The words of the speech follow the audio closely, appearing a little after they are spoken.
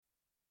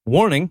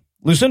Warning,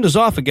 Lucinda's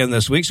off again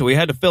this week, so we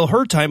had to fill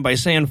her time by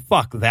saying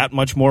fuck that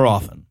much more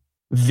often.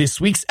 This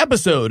week's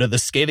episode of The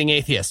Scathing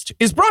Atheist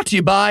is brought to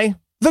you by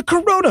the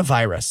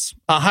coronavirus,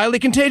 a highly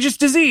contagious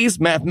disease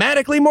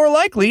mathematically more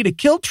likely to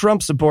kill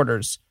Trump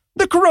supporters.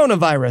 The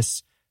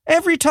coronavirus.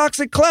 Every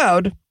toxic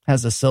cloud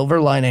has a silver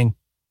lining.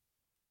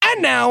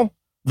 And now,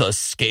 The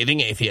Scathing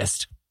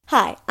Atheist.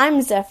 Hi,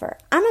 I'm Zephyr.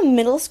 I'm a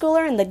middle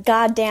schooler in the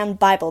goddamn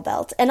Bible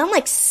Belt, and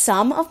unlike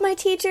some of my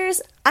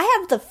teachers, I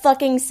have the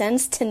fucking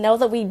sense to know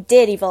that we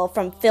did evolve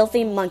from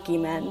filthy monkey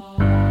men.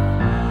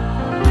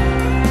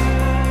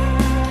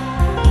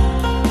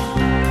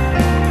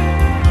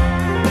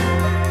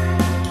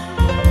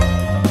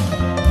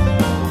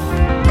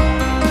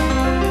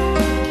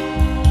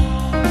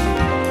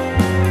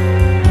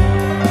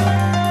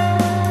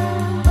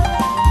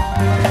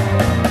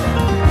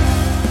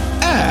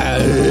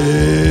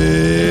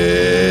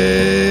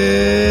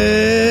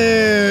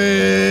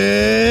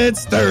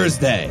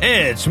 Thursday.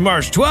 It's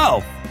March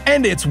 12th.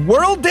 And it's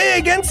World Day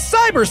Against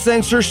Cyber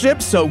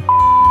Censorship, so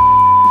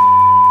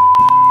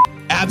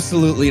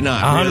absolutely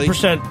not.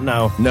 100% really?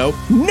 no. Nope.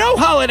 No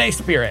holiday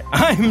spirit.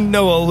 I'm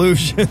no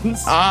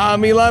illusions.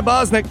 I'm Eli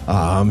Bosnick.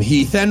 I'm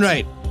Heath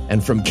Enright.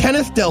 And from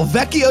Kenneth Del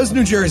Vecchio's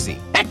New Jersey,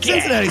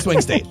 Cincinnati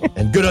Swing State,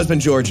 and Good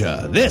Husband,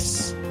 Georgia,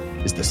 this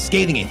is The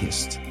Scathing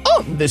Atheist.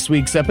 On this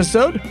week's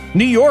episode,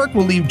 New York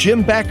will leave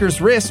Jim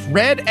Backer's wrist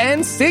red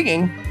and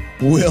singing.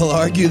 We'll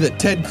argue that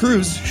Ted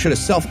Cruz should have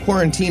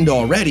self-quarantined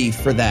already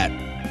for that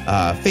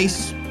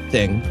face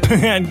thing.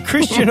 And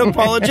Christian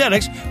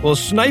apologetics will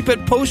snipe at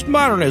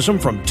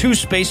postmodernism from 2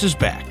 spaces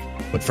back.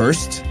 But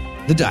first,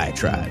 the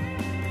diatribe.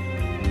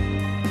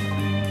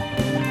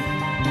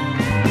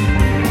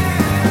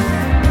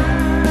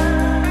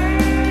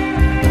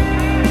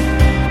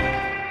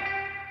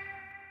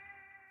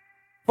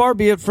 Far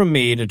be it from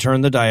me to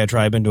turn the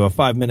diatribe into a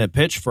 5-minute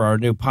pitch for our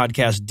new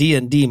podcast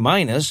D&D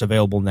Minus,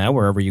 available now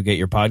wherever you get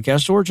your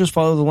podcasts, or just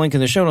follow the link in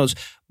the show notes.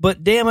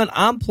 But damn it,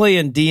 I'm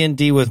playing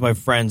D&D with my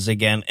friends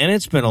again, and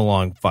it's been a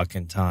long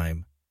fucking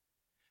time.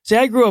 See,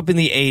 I grew up in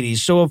the 80s,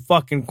 so of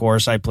fucking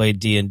course I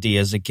played D&D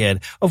as a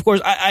kid. Of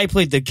course, I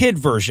played the kid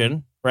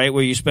version, right,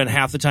 where you spend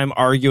half the time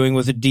arguing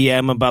with a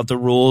DM about the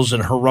rules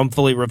and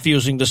harumphily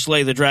refusing to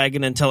slay the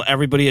dragon until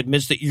everybody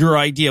admits that your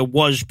idea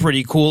was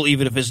pretty cool,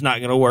 even if it's not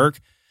going to work.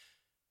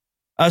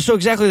 So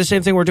exactly the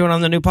same thing we're doing on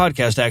the new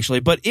podcast,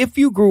 actually. But if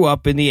you grew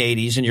up in the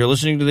 80s and you're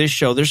listening to this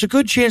show, there's a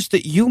good chance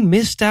that you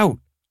missed out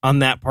on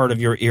that part of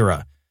your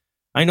era.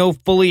 I know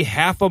fully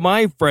half of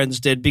my friends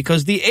did,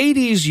 because the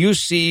 80s, you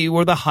see,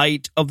 were the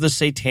height of the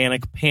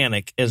satanic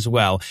panic as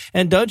well.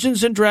 And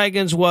Dungeons &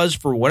 Dragons was,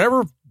 for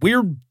whatever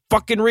weird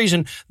fucking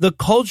reason, the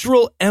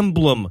cultural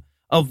emblem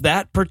of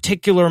that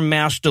particular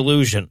mass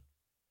delusion.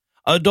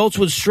 Adults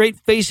would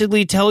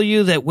straight-facedly tell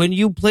you that when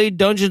you played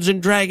Dungeons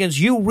 &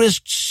 Dragons, you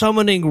risked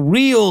summoning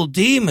real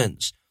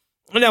demons.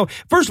 Now,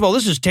 first of all,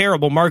 this is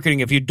terrible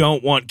marketing if you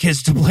don't want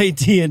kids to play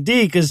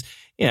D&D, because,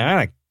 I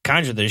gotta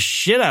conjure the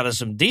shit out of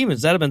some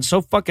demons. That'd have been so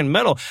fucking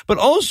metal. But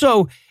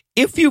also,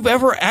 if you've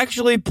ever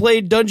actually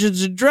played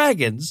Dungeons &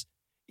 Dragons,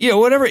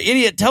 whatever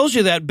idiot tells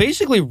you that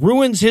basically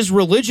ruins his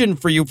religion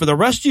for you for the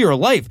rest of your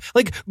life.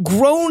 Like,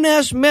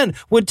 grown-ass men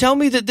would tell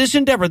me that this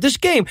endeavor, this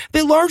game,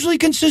 they largely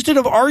consisted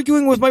of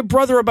arguing with my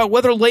brother about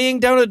whether laying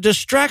down a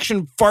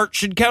distraction fart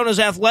should count as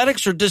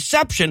athletics or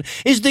deception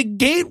is the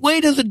gateway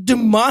to the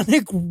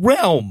demonic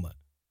realm.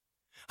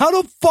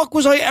 How the fuck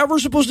was I ever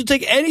supposed to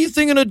take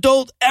anything an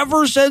adult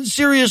ever said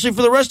seriously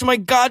for the rest of my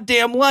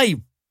goddamn life?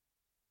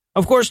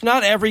 Of course,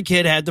 not every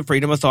kid had the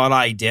freedom of thought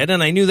I did,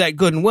 and I knew that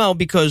good and well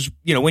because,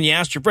 when you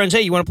asked your friends,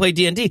 hey, you want to play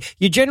D&D,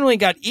 you generally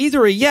got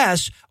either a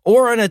yes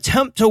or an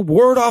attempt to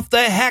ward off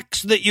the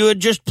hex that you had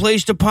just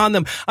placed upon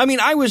them. I mean,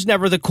 I was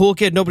never the cool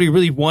kid. Nobody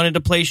really wanted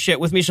to play shit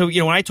with me, so,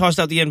 when I tossed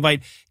out the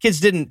invite, kids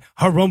didn't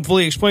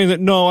harumphily explain that,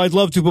 no, I'd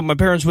love to, but my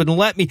parents wouldn't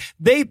let me.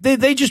 They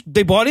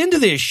bought into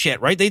this shit,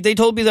 right? They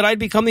told me that I'd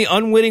become the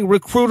unwitting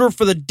recruiter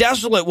for the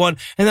desolate one,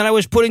 and that I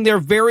was putting their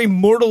very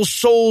mortal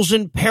souls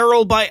in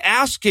peril by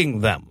asking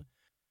them.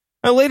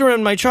 Now, later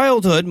in my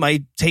childhood,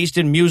 my taste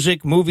in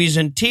music, movies,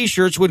 and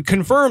T-shirts would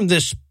confirm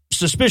this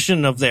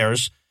suspicion of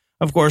theirs,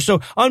 of course.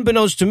 So,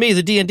 unbeknownst to me,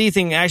 the D&D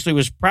thing actually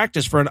was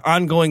practiced for an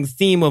ongoing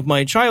theme of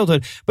my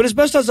childhood. But as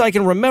best as I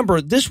can remember,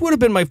 this would have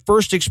been my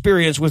first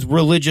experience with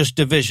religious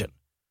division.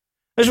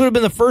 This would have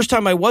been the first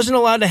time I wasn't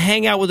allowed to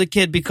hang out with a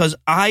kid because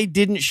I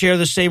didn't share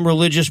the same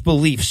religious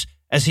beliefs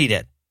as he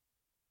did.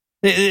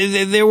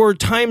 There were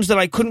times that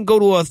I couldn't go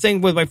to a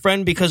thing with my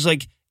friend because,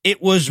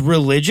 it was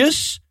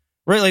religious.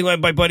 Right, like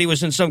my buddy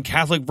was in some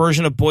Catholic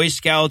version of Boy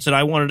Scouts and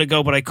I wanted to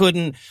go, but I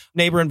couldn't.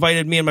 Neighbor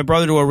invited me and my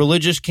brother to a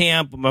religious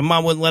camp. My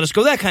mom wouldn't let us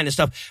go, that kind of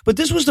stuff. But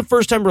this was the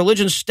first time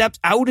religion stepped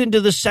out into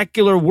the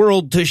secular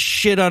world to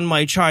shit on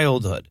my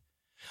childhood.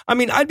 I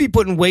mean, I'd be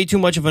putting way too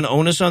much of an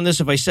onus on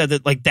this if I said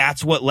that,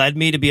 that's what led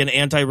me to be an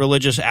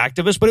anti-religious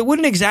activist, but it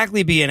wouldn't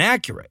exactly be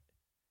inaccurate.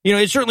 You know,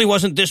 it certainly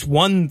wasn't this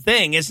one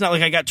thing. It's not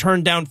like I got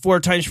turned down 4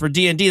 times for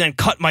D&D, then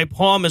cut my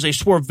palm as I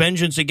swore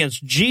vengeance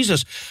against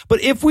Jesus.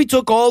 But if we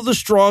took all the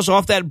straws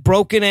off that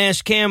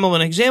broken-ass camel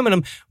and examined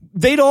them,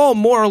 they'd all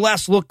more or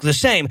less look the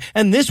same,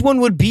 and this one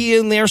would be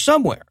in there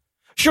somewhere.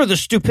 Sure, the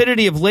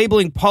stupidity of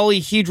labeling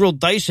polyhedral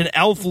dice and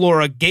elf lore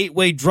a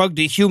gateway drug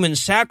to human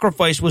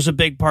sacrifice was a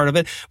big part of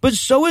it, but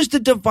so is the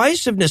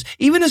divisiveness.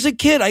 Even as a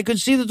kid, I could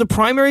see that the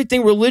primary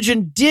thing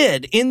religion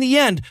did, in the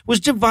end, was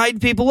divide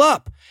people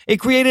up. It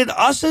created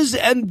us's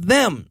and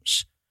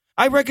thems.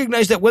 I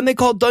recognize that when they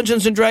called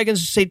Dungeons &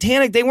 Dragons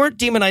satanic, they weren't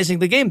demonizing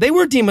the game. They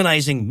were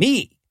demonizing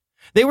me.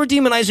 They were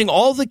demonizing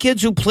all the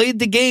kids who played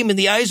the game in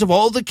the eyes of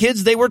all the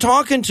kids they were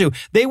talking to.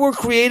 They were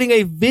creating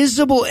a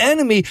visible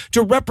enemy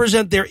to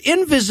represent their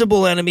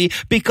invisible enemy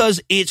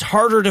because it's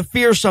harder to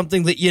fear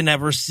something that you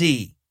never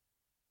see.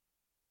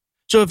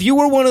 So if you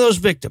were one of those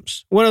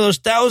victims, one of those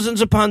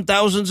thousands upon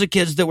thousands of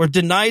kids that were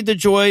denied the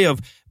joy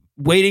of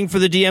waiting for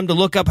the DM to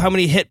look up how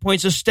many hit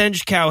points a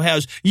stench cow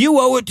has, you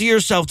owe it to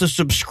yourself to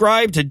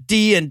subscribe to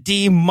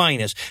D&D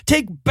minus.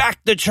 Take back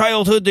the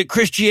childhood that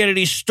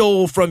Christianity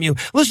stole from you.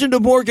 Listen to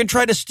Morgan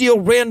try to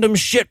steal random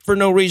shit for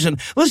no reason.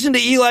 Listen to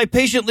Eli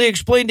patiently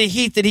explain to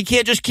Heath that he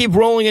can't just keep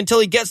rolling until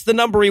he gets the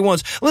number he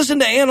wants. Listen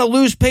to Anna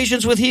lose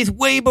patience with Heath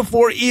way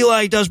before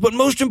Eli does. But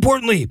most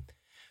importantly,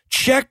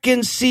 check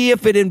and see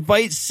if it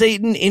invites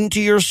Satan into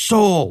your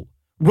soul.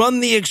 Run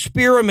the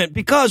experiment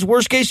because,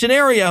 worst case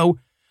scenario,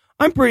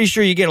 I'm pretty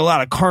sure you get a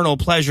lot of carnal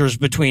pleasures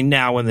between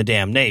now and the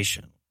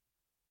damnation.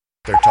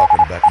 They're talking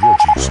about your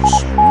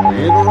Jesus.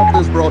 We interrupt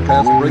this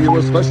broadcast and bring you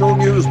a special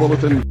news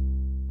bulletin.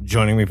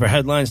 Joining me for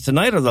headlines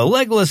tonight are the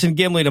Legolas and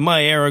Gimli to my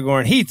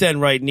Aragorn, Heath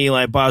Enright and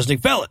Eli Bosnick.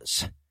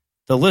 Fellas,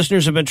 the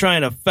listeners have been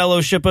trying to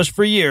fellowship us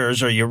for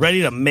years. Are you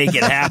ready to make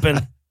it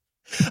happen?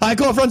 I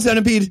call front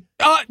centipede.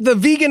 The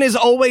vegan is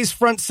always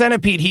front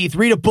centipede, Heath.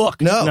 Read a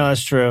book. No,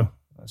 that's true.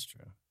 That's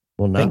true.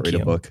 Will not Thank read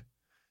you. a book.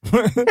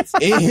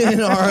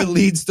 In our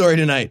lead story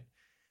tonight,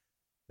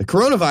 the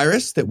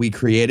coronavirus that we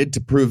created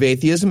to prove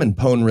atheism and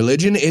pwn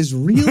religion is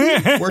really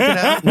working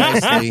out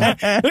nicely.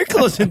 They're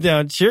closing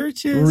down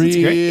churches.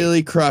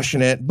 Really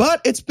crushing it.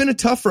 But it's been a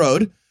tough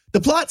road.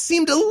 The plot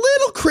seemed a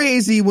little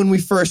crazy when we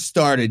first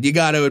started, you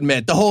got to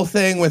admit. The whole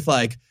thing with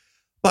like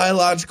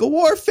biological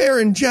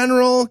warfare in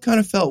general kind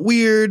of felt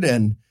weird,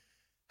 and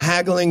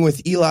haggling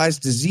with Eli's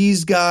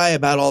disease guy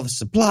about all the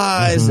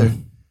supplies. Yeah.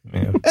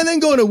 And then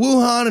going to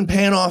Wuhan and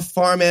paying off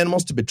farm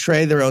animals to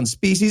betray their own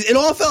species. It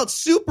all felt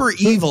super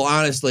evil,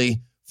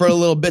 honestly, for a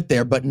little bit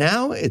there. But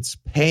now it's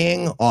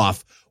paying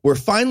off. We're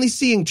finally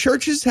seeing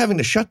churches having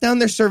to shut down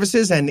their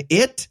services, and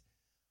it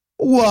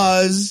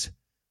was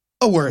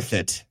worth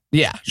it.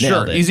 Yeah,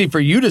 Nailed sure. it. Easy for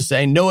you to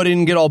say. Noah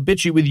didn't get all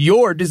bitchy with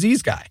your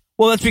disease guy.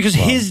 Well, that's because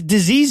his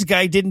disease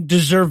guy didn't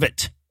deserve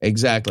it.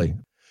 Exactly.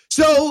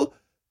 So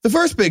the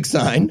first big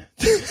sign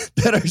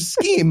that our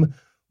scheme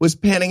was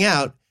panning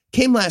out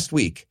came last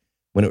week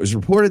when it was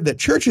reported that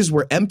churches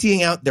were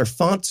emptying out their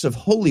fonts of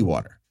holy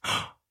water.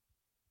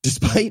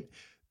 Despite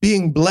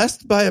being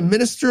blessed by a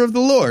minister of the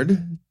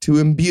Lord to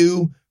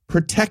imbue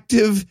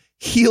protective,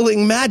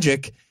 healing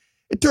magic,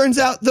 it turns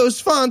out those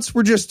fonts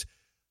were just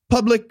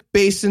public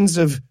basins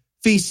of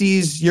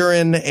feces,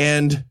 urine,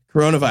 and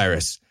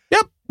coronavirus.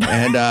 Yep.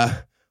 And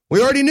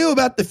we already knew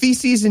about the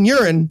feces and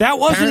urine. That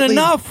wasn't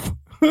enough.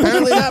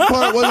 Apparently that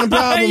part wasn't a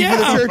problem for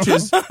the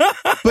churches.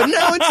 But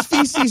now it's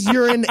feces,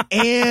 urine,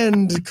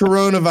 and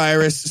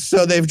coronavirus,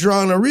 so they've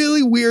drawn a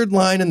really weird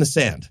line in the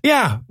sand.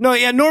 Yeah. No,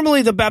 yeah,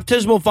 normally the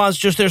baptismal font's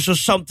just there so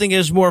something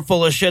is more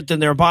full of shit than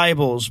their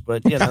Bibles,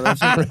 but, you know,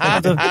 that's what they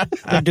have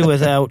to do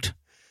without.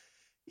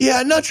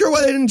 Yeah, not sure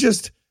why they didn't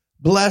just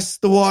bless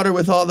the water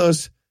with all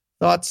those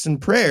thoughts and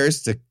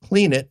prayers to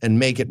clean it and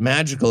make it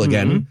magical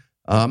again.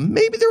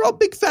 Maybe they're all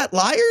big fat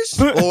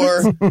liars,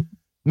 or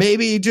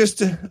maybe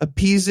just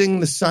appeasing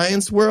the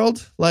science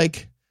world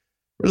like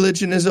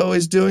religion is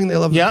always doing. They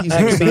love appeasing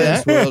the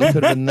science world. It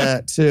could have been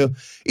that too.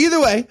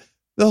 Either way,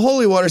 the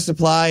holy water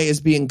supply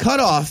is being cut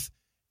off,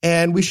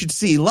 and we should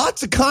see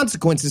lots of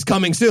consequences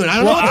coming soon. I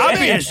don't know what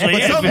they mean,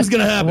 but something's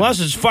going to happen.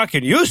 Unless it's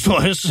fucking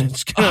useless,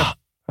 it's going to,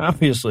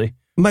 obviously.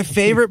 My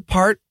favorite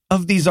part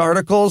of these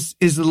articles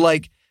is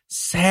like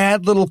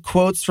sad little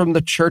quotes from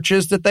the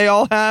churches that they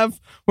all have,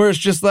 where it's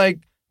just like,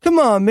 come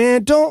on,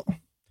 man,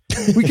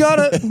 we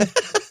gotta,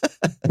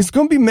 it's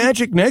gonna be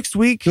magic next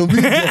week. It's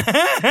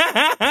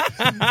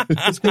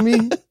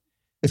gonna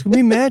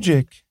be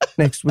magic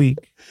next week.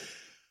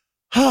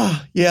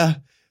 Yeah.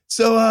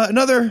 So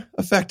another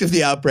effect of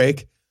the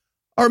outbreak,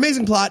 our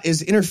amazing plot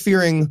is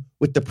interfering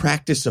with the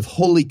practice of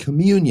Holy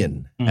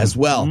Communion as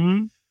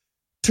well.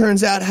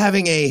 Turns out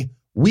having a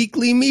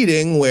weekly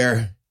meeting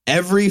where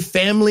every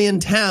family in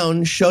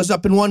town shows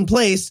up in one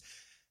place,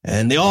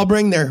 and they all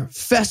bring their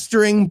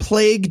festering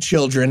plague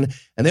children,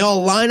 and they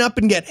all line up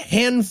and get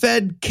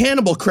hand-fed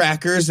cannibal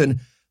crackers,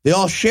 and they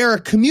all share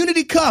a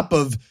community cup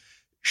of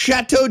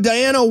Chateau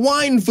Diana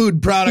wine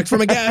food product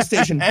from a gas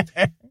station.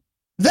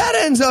 That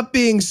ends up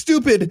being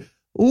stupid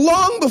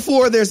long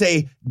before there's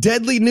a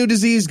deadly new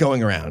disease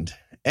going around.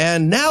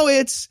 And now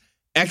it's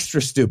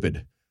extra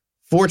stupid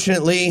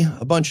Fortunately,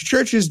 a bunch of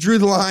churches drew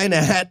the line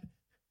at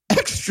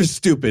extra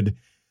stupid.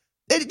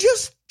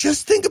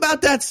 Just think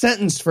about that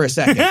sentence for a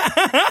second.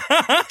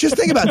 Just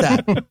think about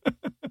that.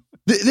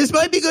 This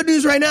might be good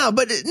news right now,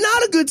 but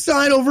not a good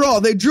sign overall.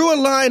 They drew a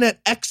line at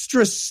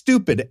extra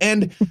stupid.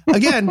 And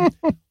again,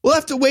 we'll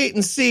have to wait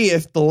and see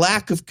if the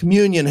lack of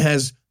communion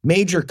has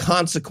major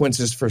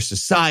consequences for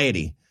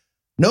society.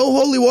 No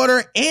holy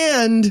water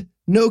and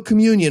no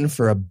communion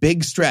for a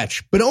big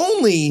stretch, but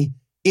only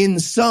in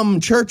some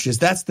churches.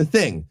 That's the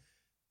thing.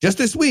 Just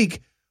this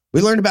week,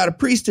 we learned about a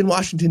priest in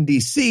Washington,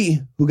 D.C.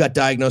 who got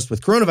diagnosed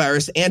with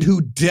coronavirus and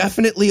who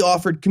definitely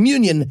offered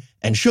communion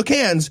and shook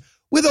hands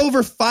with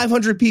over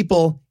 500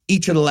 people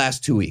each of the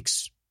last 2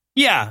 weeks.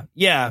 Yeah.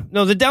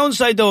 No, the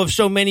downside, though, of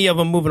so many of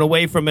them moving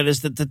away from it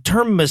is that the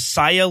term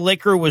Messiah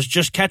liquor was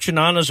just catching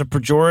on as a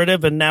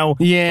pejorative, and now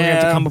we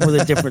have to come up with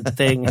a different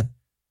thing.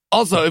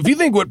 Also, if you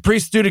think what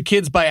priests do to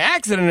kids by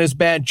accident is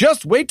bad,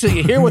 just wait till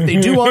you hear what they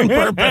do on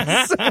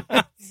purpose.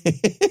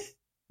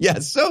 Yeah,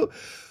 so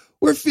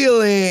we're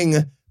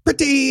feeling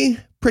pretty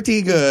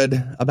good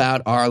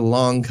about our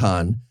long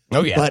con.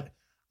 Oh, yeah. But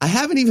I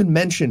haven't even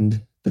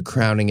mentioned the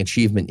crowning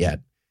achievement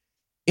yet.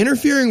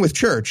 Interfering with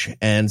church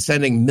and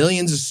sending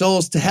millions of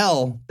souls to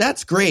hell,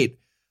 that's great.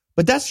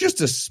 But that's just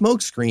a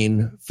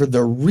smokescreen for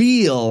the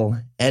real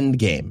end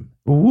game.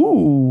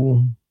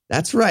 Ooh.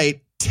 That's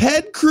right.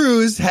 Ted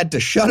Cruz had to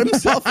shut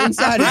himself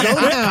inside his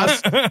own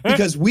house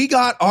because we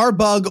got our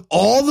bug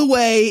all the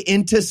way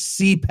into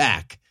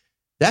CPAC.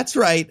 That's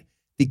right.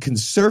 The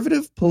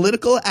Conservative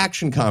Political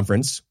Action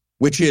Conference,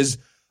 which is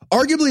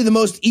arguably the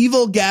most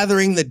evil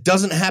gathering that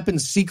doesn't happen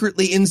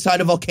secretly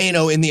inside a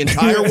volcano in the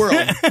entire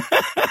world.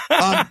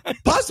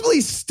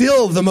 Possibly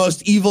still the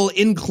most evil,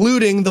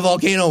 including the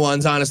volcano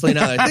ones, honestly,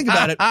 now that I think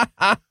about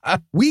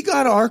it. We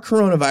got our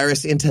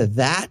coronavirus into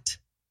that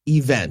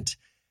event.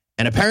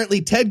 And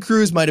apparently Ted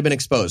Cruz might have been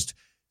exposed.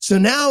 So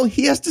now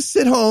he has to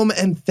sit home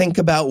and think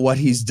about what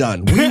he's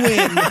done. We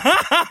win.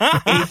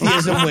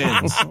 Atheism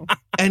wins.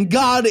 And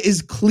God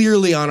is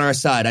clearly on our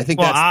side. I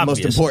think that's the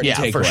most important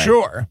takeaway. Yeah, for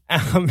sure.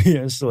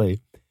 Obviously.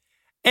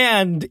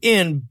 And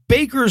in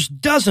Baker's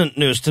Doesn't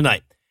news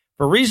tonight,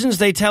 for reasons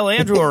they tell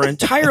Andrew are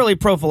entirely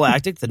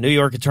prophylactic, the New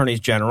York Attorney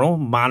General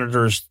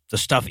monitors the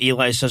stuff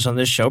Eli says on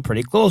this show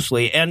pretty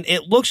closely. And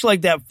it looks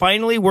like that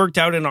finally worked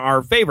out in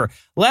our favor.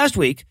 Last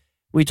week,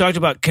 we talked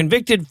about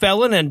convicted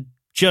felon and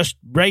just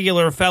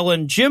regular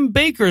felon Jim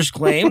Baker's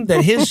claim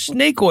that his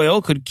snake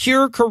oil could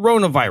cure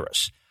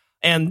coronavirus.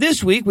 And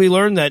this week, we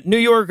learned that New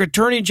York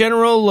Attorney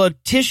General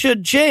Letitia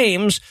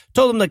James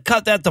told him to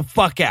cut that the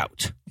fuck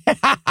out.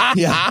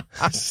 Yeah.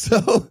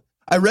 So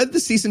I read the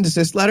cease and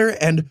desist letter,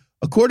 and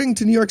according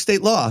to New York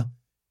state law,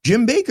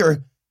 Jim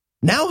Baker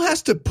now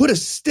has to put a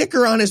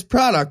sticker on his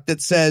product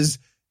that says,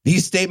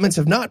 these statements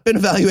have not been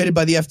evaluated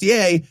by the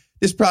FDA.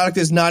 This product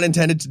is not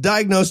intended to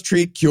diagnose,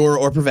 treat, cure,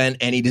 or prevent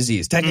any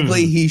disease.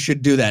 Technically, he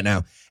should do that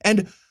now.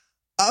 And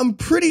I'm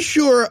pretty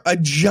sure a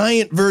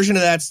giant version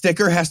of that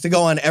sticker has to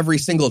go on every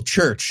single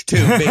church,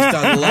 too, based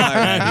on the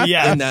law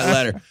in that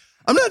letter.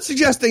 I'm not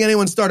suggesting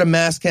anyone start a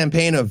mass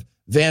campaign of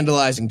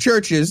vandalizing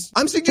churches.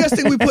 I'm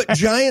suggesting we put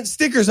giant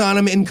stickers on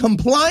them in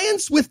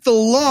compliance with the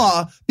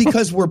law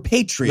because we're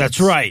patriots. That's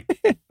right.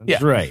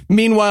 That's right.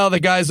 Meanwhile, the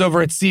guys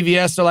over at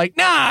CVS are like,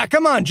 nah,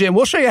 come on, Jim.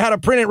 We'll show you how to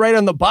print it right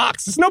on the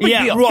box. It's no big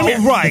deal.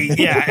 Right.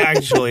 Yeah,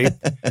 actually.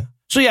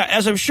 So, yeah,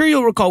 as I'm sure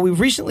you'll recall, we've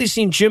recently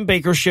seen Jim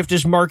Baker shift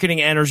his marketing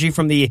energy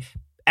from the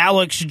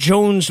Alex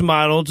Jones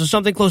model to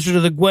something closer to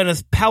the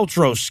Gwyneth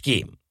Paltrow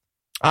scheme.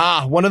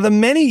 Ah, one of the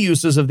many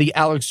uses of the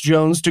Alex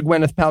Jones to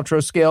Gwyneth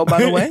Paltrow scale,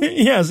 by the way.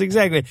 Yes,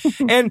 exactly.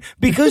 And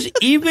because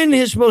even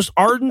his most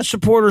ardent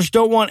supporters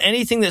don't want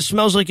anything that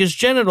smells like his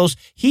genitals,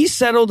 he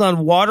settled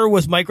on water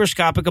with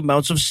microscopic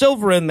amounts of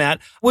silver in that,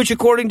 which,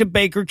 according to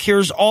Baker,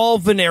 cures all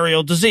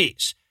venereal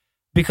disease.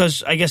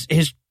 Because I guess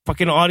his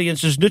fucking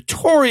audience is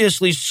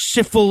notoriously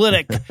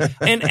syphilitic.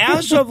 And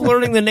as of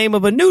learning the name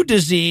of a new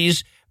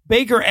disease,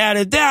 Baker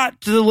added that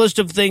to the list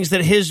of things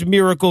that his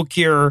miracle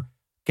cure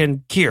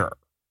can cure.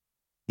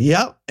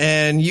 Yep,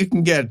 and you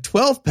can get a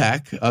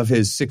 12-pack of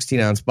his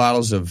 16-ounce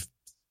bottles of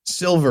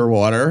silver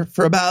water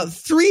for about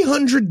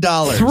 $300.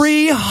 $300.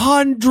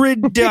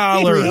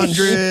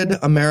 300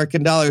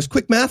 American dollars.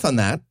 Quick math on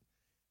that.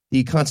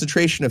 The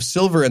concentration of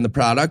silver in the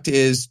product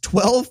is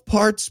 12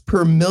 parts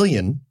per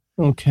million.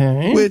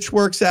 Okay. Which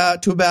works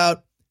out to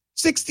about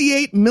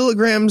 68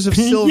 milligrams of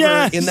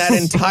silver in that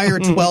entire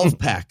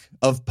 12-pack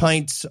of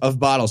pints of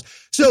bottles.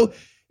 So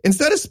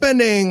instead of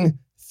spending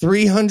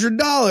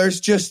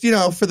 $300 just,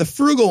 for the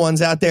frugal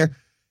ones out there,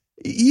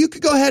 you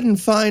could go ahead and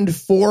find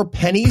 4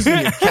 pennies in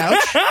your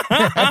couch.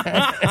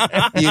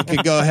 You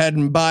could go ahead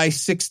and buy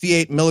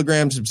 68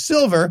 milligrams of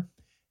silver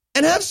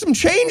and have some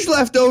change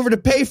left over to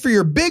pay for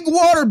your big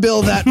water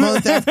bill that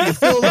month after you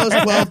fill those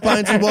 12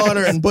 pints of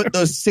water and put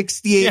those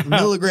 68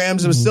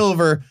 milligrams of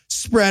silver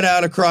spread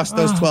out across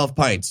those 12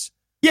 pints.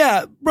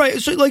 Yeah, right.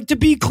 So, to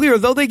be clear,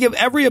 though they give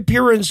every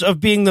appearance of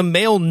being the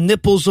male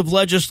nipples of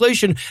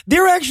legislation,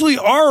 there actually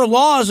are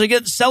laws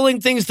against selling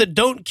things that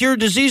don't cure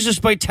diseases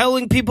by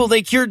telling people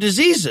they cure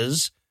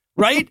diseases.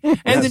 right?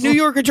 And the New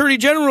York Attorney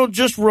General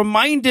just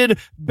reminded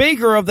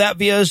Baker of that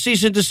via a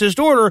cease and desist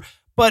order,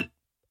 but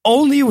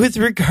only with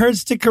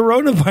regards to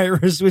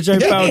coronavirus, which I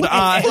found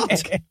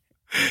odd.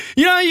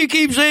 You know, you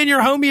keep saying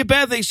your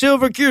homeopathic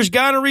silver cures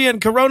gonorrhea and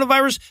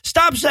coronavirus.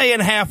 Stop saying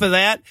half of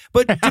that.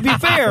 But to be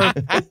fair,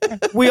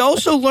 we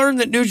also learned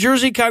that New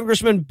Jersey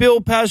Congressman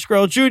Bill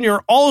Pascrell Jr.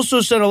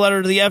 also sent a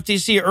letter to the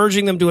FTC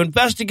urging them to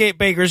investigate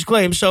Baker's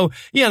claims. So,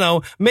 you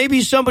know,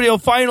 maybe somebody will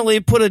finally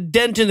put a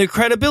dent in the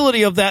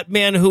credibility of that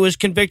man who is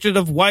convicted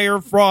of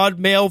wire fraud,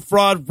 mail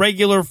fraud,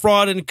 regular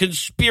fraud, and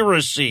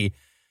conspiracy.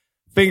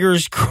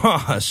 Fingers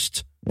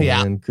crossed.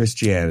 Yeah. And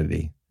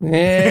Christianity.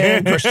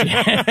 And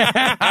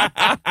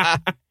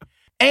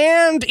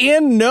And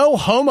in no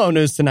homo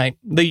news tonight,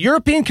 the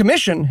European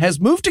Commission has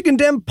moved to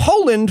condemn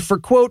Poland for,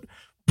 quote,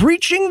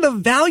 breaching the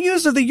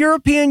values of the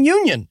European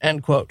Union,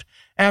 end quote,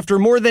 after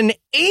more than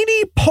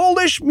 80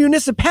 Polish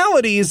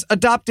municipalities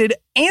adopted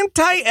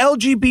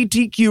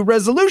anti-LGBTQ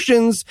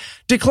resolutions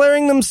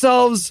declaring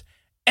themselves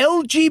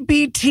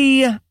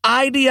LGBT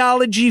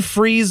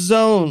ideology-free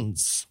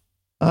zones.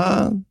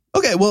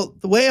 Okay, well,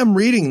 the way I'm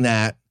reading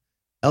that,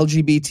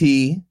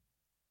 LGBT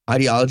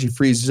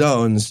ideology-free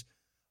zones,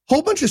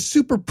 whole bunch of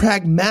super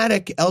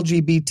pragmatic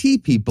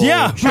LGBT people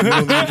should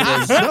move into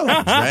those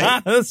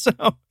zones,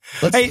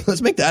 right?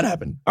 Let's make that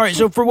happen. All right,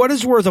 so for what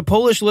it's worth, a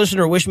Polish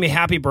listener wished me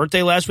happy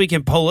birthday last week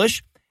in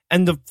Polish,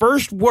 and the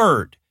first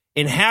word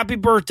in happy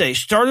birthday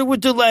started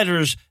with the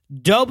letters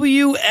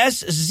WSZYSTK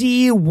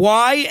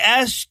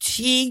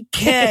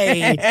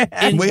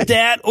in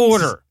that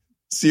order.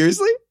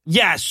 Seriously?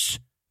 Yes.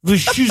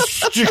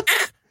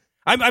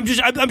 I'm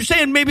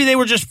saying maybe they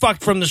were just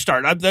fucked from the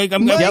start. I'm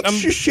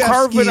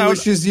carving out.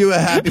 Wishes you a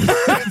happy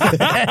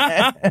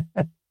birthday.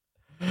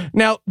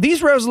 Now,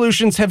 these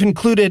resolutions have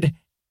included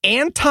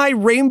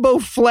anti-rainbow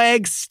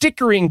flag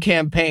stickering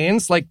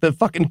campaigns, like the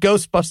fucking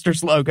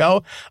Ghostbusters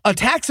logo,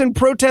 attacks and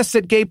protests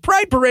at gay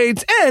pride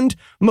parades, and,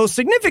 most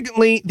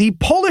significantly, the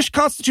Polish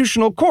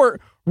Constitutional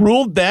Court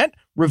ruled that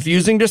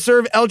refusing to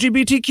serve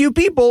LGBTQ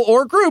people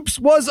or groups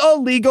was a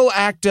legal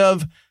act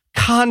of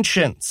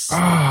conscience.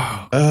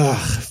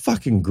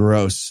 Fucking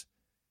gross.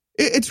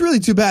 It's really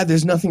too bad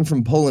there's nothing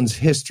from Poland's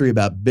history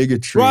about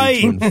bigotry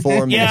to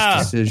inform this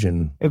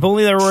decision. If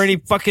only there were any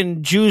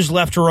fucking Jews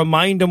left to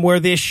remind them where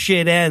this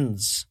shit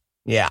ends.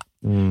 Yeah.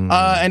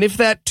 And if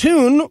that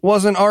tune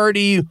wasn't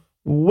already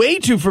way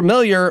too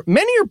familiar,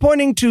 many are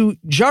pointing to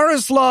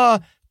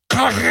Jaroslaw,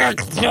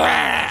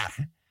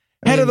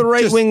 head of the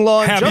right-wing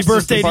law and happy justice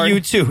birthday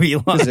department. to you too,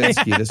 Elon.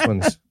 Kaczynski, this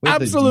one's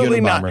Absolutely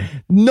not.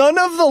 None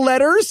of the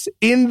letters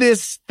in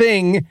this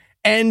thing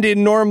end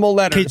in normal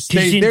letters.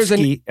 There's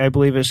an, I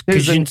believe it's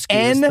Kaczynski.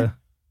 N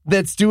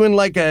that's doing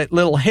like a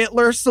little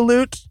Hitler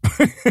salute.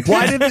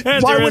 Why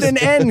would an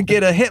N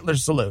get a Hitler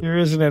salute? There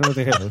is an N with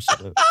a Hitler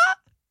salute.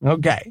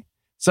 Okay.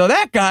 So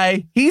that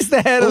guy, he's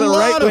the head of the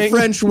right wing. A lot of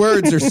French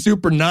words are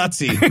super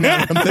Nazi.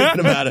 Now I'm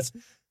thinking about it.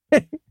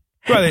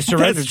 Well, they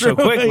surrendered so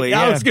quickly.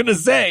 Yeah. I was going to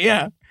say,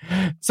 yeah.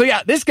 So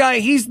yeah, this guy,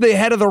 he's the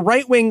head of the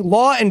right-wing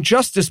Law and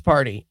Justice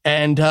Party.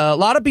 And a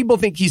lot of people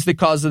think he's the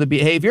cause of the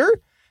behavior,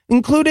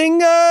 including,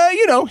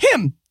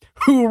 him,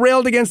 who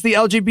railed against the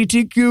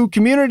LGBTQ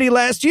community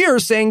last year,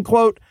 saying,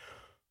 quote,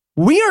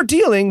 "We are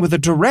dealing with a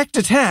direct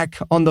attack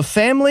on the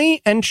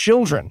family and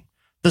children.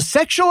 The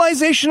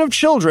sexualization of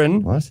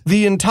children,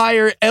 the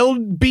entire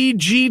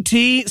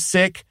LBGT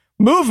sick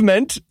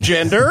movement,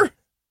 gender."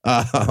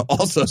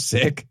 Also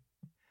sick.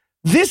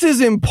 "This is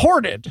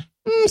imported."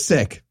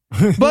 Sick.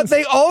 But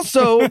they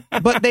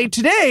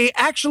today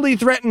actually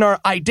threaten our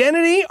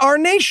identity, our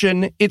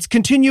nation, its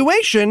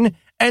continuation,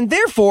 and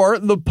therefore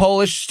the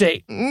Polish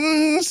state.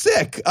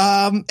 Sick.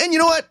 And you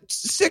know what?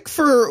 Sick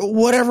for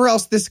whatever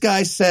else this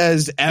guy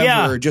says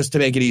ever, just to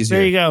make it easier.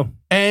 There you go.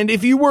 And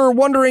if you were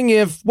wondering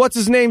if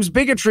what's-his-name's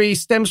bigotry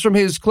stems from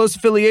his close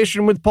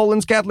affiliation with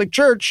Poland's Catholic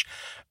Church,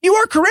 you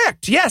are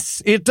correct.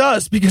 Yes, it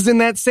does, because in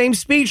that same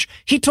speech,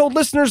 he told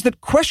listeners that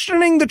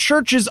questioning the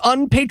church is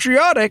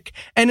unpatriotic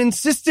and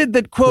insisted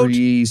that, quote,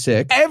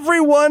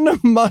 everyone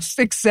must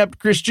accept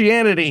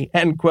Christianity,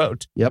 end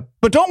quote. Yep.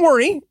 But don't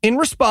worry. In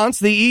response,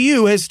 the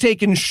EU has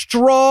taken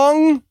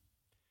strong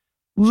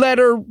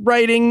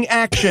letter-writing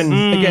action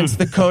against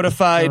the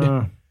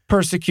codified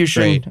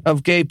persecution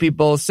of gay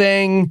people,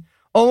 saying,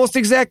 almost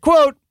exact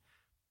quote,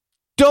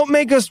 "Don't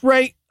make us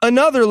write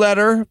another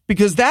letter,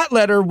 because that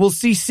letter will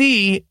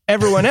CC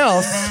everyone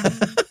else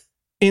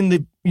in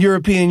the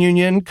European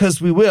Union,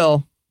 because we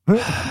will."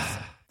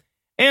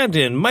 And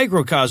in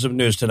microcosm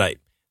news tonight,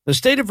 the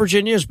state of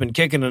Virginia has been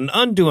kicking an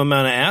undue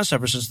amount of ass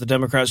ever since the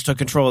Democrats took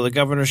control of the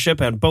governorship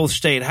and both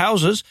state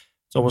houses.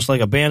 It's almost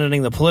like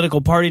abandoning the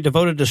political party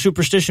devoted to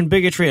superstition,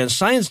 bigotry, and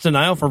science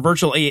denial for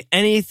virtually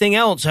anything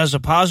else has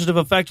a positive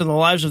effect on the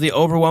lives of the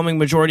overwhelming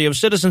majority of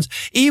citizens,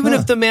 even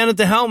if the man at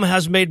the helm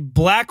has made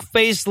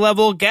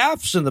blackface-level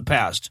gaffes in the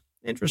past.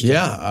 Interesting.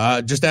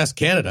 Yeah, just ask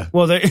Canada.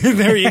 Well,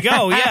 there you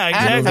go. Yeah,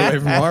 exactly. Away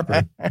from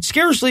Harper.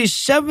 Scarcely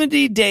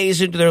 70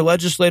 days into their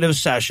legislative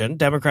session,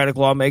 Democratic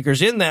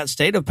lawmakers in that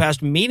state have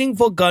passed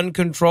meaningful gun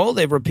control.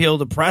 They've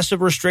repealed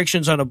oppressive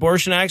restrictions on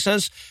abortion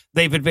access.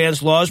 They've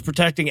advanced laws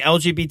protecting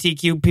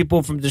LGBTQ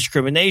people from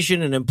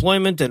discrimination in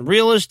employment and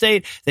real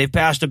estate. They've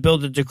passed a bill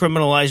to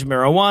decriminalize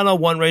marijuana,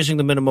 one raising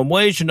the minimum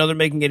wage, another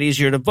making it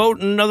easier to vote,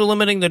 and another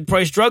limiting the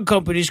price drug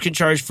companies can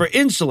charge for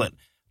insulin,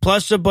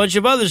 plus a bunch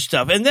of other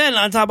stuff. And then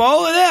on top of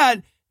all of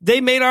that,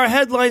 they made our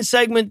headline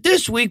segment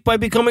this week by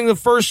becoming the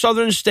first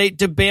southern state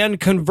to ban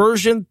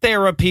conversion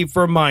therapy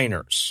for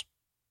minors.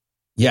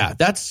 Yeah,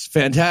 that's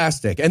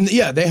fantastic. And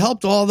yeah, they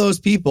helped all those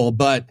people,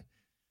 but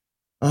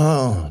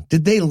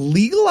did they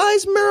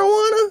legalize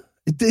marijuana?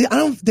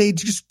 They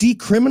just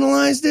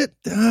decriminalized it?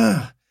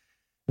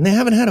 And they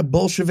haven't had a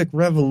Bolshevik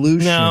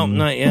revolution. No,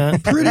 not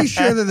yet. Pretty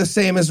sure they're the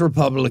same as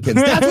Republicans.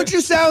 That's what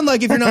you sound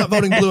like if you're not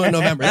voting blue in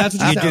November. That's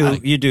what you sound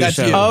like. You do. That's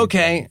sound you.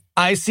 Okay,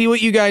 I see what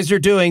you guys are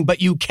doing,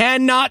 but you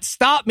cannot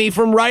stop me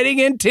from writing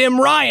in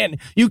Tim Ryan.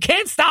 You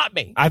can't stop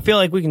me. I feel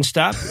like we can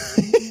stop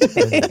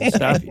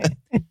you.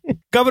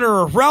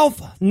 Governor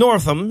Ralph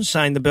Northam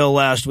signed the bill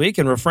last week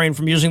and refrained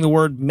from using the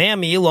word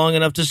mammy long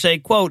enough to say,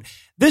 quote,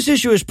 "This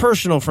issue is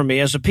personal for me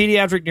as a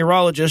pediatric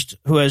neurologist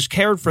who has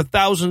cared for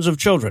thousands of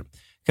children.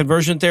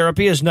 Conversion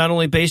therapy is not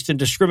only based in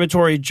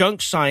discriminatory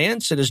junk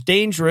science, it is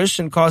dangerous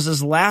and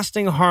causes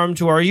lasting harm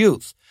to our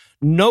youth.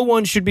 No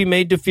one should be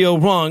made to feel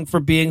wrong for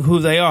being who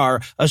they are,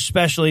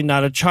 especially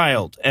not a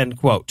child," end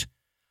quote.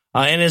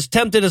 And as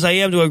tempted as I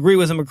am to agree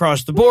with him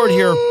across the board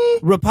here,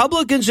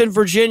 Republicans in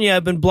Virginia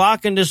have been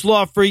blocking this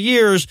law for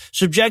years,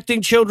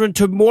 subjecting children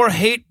to more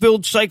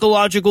hate-filled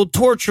psychological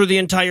torture the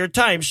entire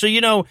time. So,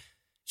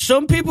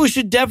 some people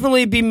should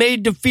definitely be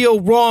made to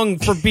feel wrong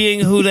for being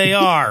who they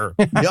are.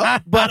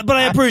 Yep. But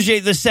I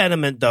appreciate the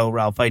sentiment, though,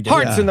 Ralph. I do.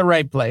 Heart's in the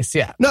right place,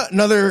 yeah. No,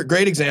 another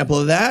great example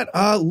of that,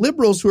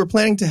 liberals who are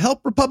planning to help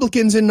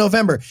Republicans in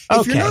November.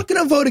 If you're not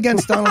going to vote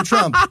against Donald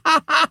Trump,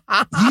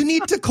 you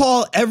need to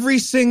call every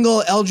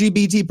single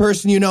LGBT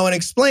person you know and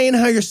explain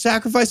how you're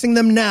sacrificing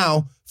them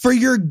now for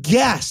your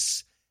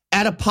guess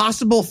at a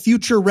possible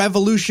future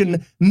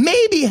revolution,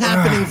 maybe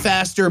happening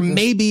faster,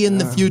 maybe in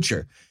the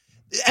future.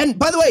 And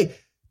by the way,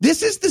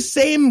 this is the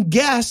same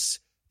guess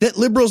that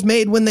liberals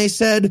made when they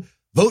said,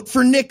 vote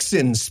for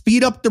Nixon,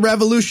 speed up the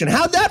revolution.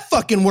 How'd that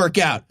fucking work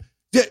out?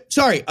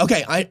 Sorry.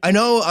 Okay. I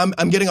know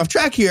I'm getting off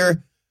track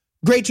here.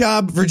 Great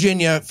job,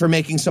 Virginia, for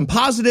making some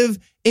positive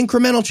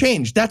incremental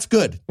change. That's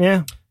good.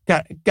 Yeah.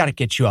 Got to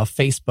get you off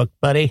Facebook,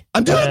 buddy.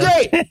 I'm doing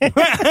great.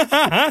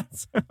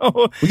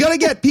 We got to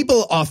get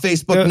people off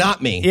Facebook, not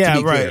me. Yeah,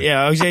 to be right. clear.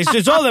 Yeah,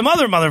 it's all them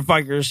other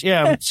motherfuckers.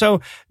 Yeah. So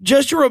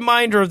just a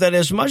reminder that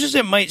as much as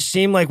it might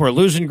seem like we're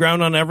losing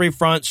ground on every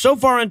front, so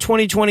far in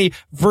 2020,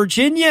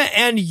 Virginia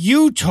and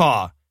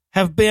Utah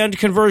have banned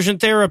conversion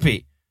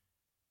therapy.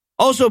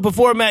 Also,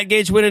 before Matt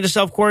Gaetz went into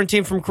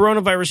self-quarantine from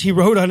coronavirus, he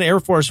wrote on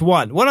Air Force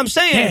One. What I'm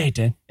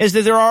saying is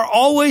that there are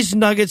always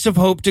nuggets of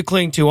hope to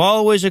cling to,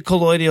 always a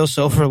colloidal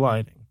silver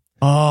lining.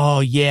 Oh,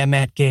 yeah,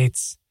 Matt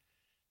Gaetz.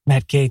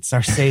 Matt Gaetz,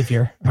 our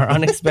savior, our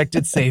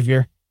unexpected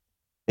savior.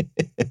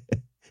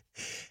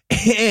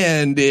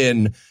 And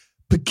in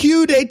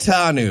Coup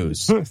d'etat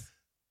news,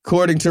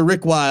 according to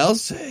Rick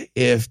Wiles,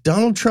 if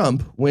Donald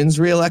Trump wins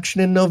re-election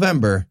in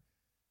November,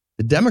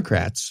 the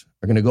Democrats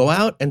are going to go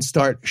out and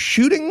start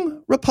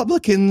shooting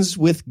Republicans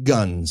with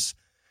guns.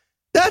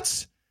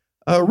 That's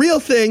a real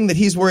thing that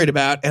he's worried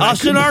about. And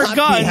us and our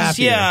guns,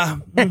 yeah.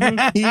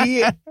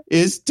 He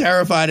is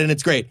terrified, and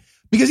it's great.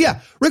 Because,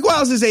 Rick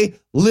Wiles is a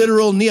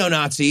literal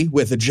neo-Nazi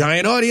with a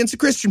giant audience of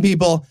Christian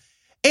people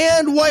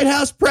and White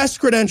House press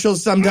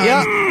credentials sometimes.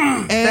 Yep.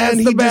 And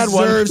he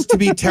deserves to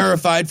be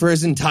terrified for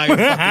his entire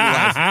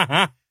fucking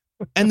life.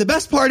 And the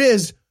best part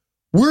is,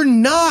 we're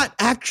not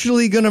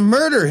actually going to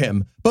murder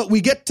him, but we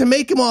get to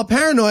make him all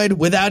paranoid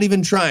without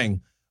even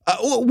trying.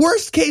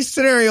 Worst case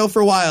scenario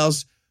for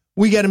Wiles,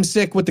 we get him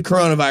sick with the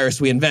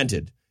coronavirus we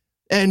invented.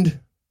 And,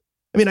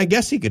 I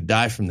guess he could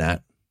die from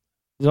that.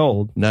 He's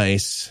old.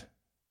 Nice.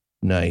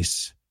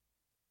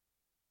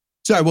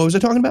 Sorry, what was I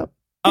talking about?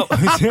 Oh,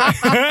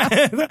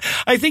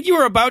 I think you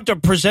were about to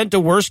present a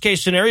worst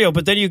case scenario,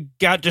 but then you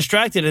got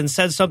distracted and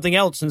said something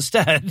else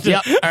instead.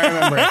 Yep, I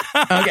remember it.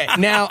 Okay,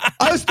 now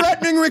I was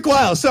threatening Rick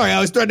Wiles. Sorry,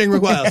 I was threatening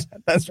Rick Wiles.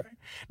 That's right.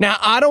 Now,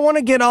 I don't want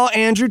to get all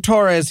Andrew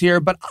Torres here,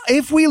 but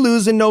if we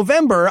lose in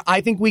November,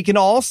 I think we can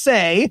all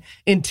say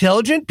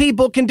intelligent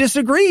people can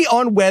disagree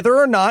on whether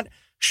or not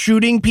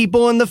shooting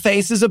people in the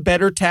face is a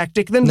better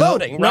tactic than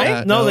voting,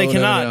 right? No, they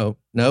cannot.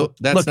 No,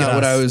 that's not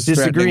what I was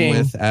disagreeing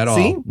with at all.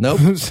 See? Nope.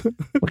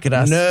 Look at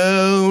us.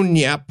 No,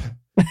 yep.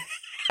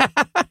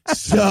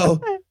 So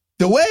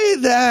the way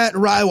that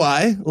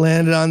Raiwai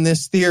landed on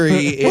this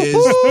theory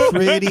is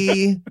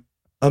pretty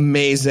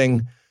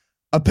amazing.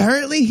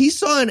 Apparently, he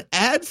saw an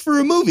ad for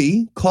a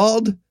movie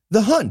called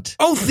The Hunt.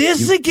 Oh,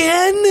 this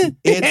again?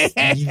 It's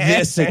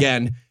this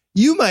again.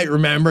 You might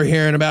remember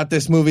hearing about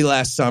this movie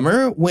last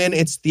summer when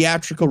its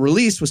theatrical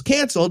release was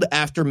canceled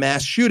after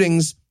mass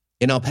shootings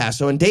in El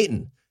Paso and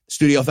Dayton. The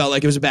studio felt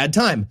like it was a bad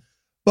time.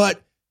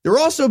 But there were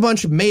also a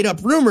bunch of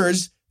made-up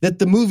rumors that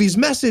the movie's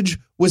message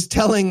was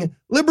telling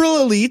liberal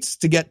elites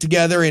to get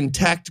together in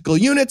tactical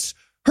units,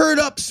 herd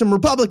up some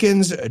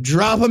Republicans,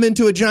 drop them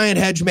into a giant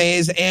hedge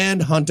maze,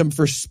 and hunt them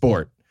for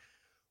sport.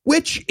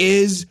 Which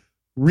is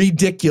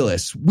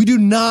ridiculous. We do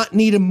not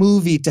need a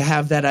movie to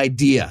have that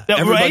idea.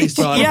 Everybody's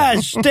thought of it.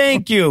 Yes,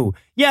 thank you.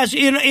 Yes,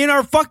 in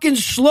our fucking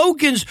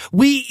slogans,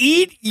 we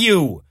eat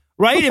you.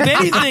 Right? If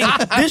anything,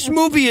 this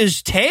movie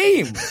is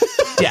tame.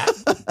 Yeah.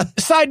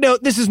 Side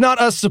note, this is not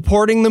us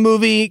supporting the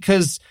movie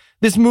because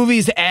this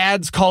movie's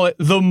ads call it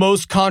the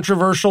most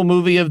controversial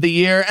movie of the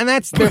year, and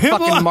that's their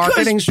fucking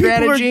marketing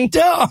strategy.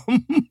 People are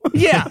dumb.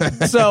 Yeah.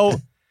 So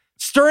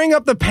stirring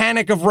up the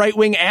panic of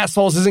right-wing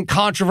assholes isn't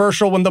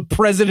controversial when the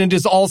president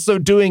is also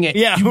doing it.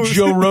 Yeah. You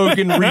Joe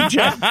Rogan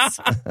rejects.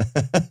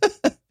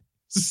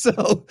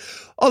 So,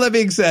 all that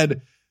being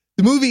said,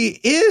 the movie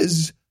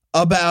is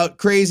about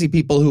crazy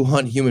people who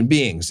hunt human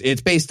beings.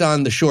 It's based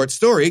on the short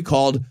story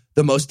called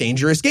The Most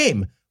Dangerous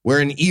Game, where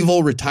an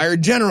evil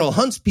retired general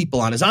hunts people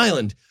on his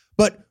island.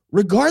 But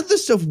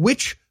regardless of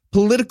which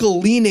political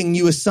leaning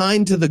you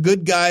assign to the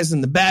good guys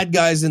and the bad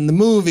guys in the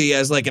movie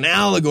as like an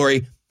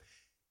allegory,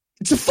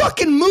 it's a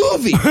fucking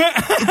movie.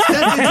 It's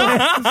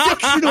a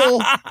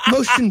fictional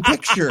motion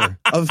picture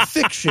of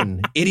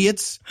fiction,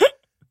 idiots.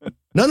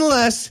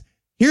 Nonetheless,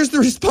 here's the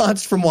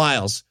response from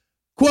Wiles.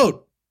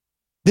 Quote,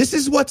 "This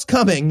is what's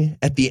coming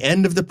at the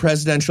end of the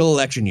presidential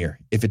election year.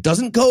 If it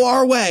doesn't go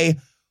our way,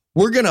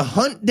 we're going to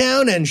hunt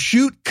down and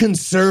shoot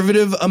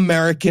conservative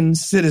American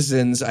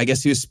citizens." I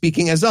guess he was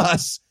speaking as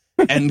us.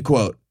 End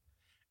quote.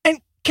 And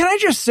can I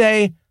just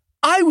say,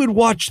 I would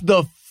watch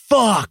the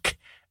fuck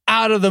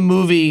out of the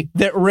movie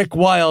that Rick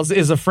Wiles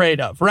is afraid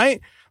of,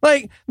 right?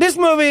 Like, this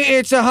movie,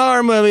 it's a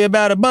horror movie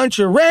about a bunch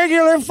of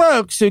regular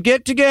folks who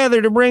get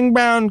together to bring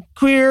down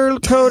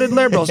queer-coded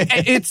liberals.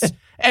 It's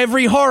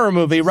every horror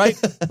movie, right?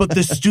 But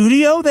the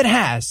studio that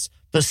has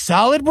the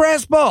solid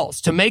brass balls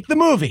to make the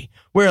movie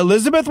where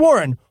Elizabeth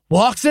Warren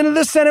walks into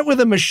the Senate with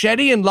a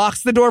machete and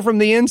locks the door from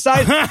the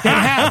inside can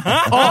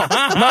have all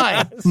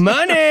my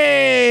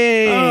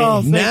money.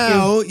 Oh,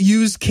 now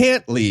yous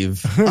can't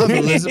leave. I'm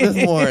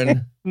Elizabeth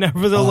Warren.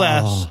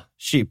 Nevertheless,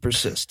 she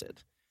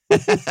persisted.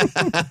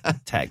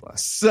 Tagline.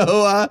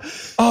 So,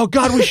 oh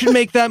God, we should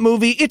make that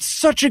movie. It's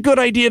such a good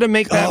idea to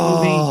make that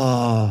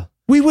movie.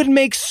 We would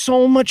make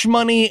so much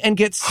money and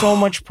get so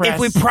much press. If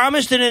we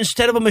promised that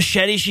instead of a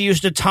machete, she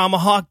used a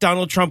tomahawk,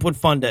 Donald Trump would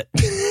fund it.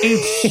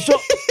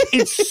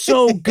 It's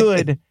so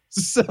good.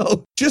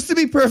 So, just to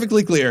be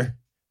perfectly clear,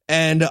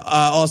 and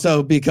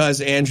also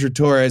because Andrew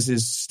Torres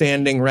is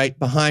standing right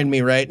behind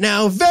me right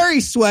now, very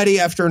sweaty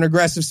after an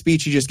aggressive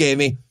speech he just gave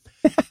me,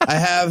 I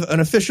have an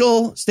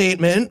official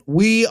statement.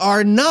 We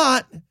are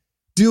not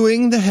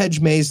doing the hedge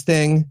maze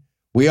thing.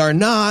 We are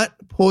not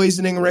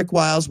poisoning Rick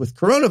Wiles with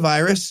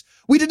coronavirus.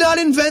 We did not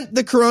invent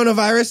the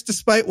coronavirus,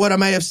 despite what I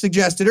might have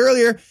suggested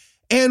earlier.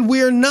 And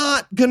we're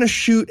not going to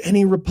shoot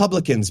any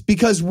Republicans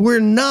because we're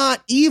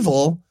not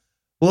evil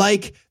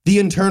like the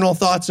internal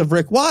thoughts of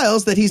Rick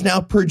Wiles that he's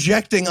now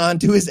projecting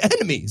onto his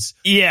enemies.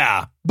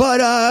 Yeah.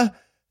 But,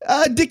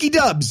 Dickie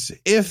Dubs,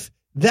 if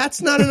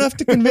that's not enough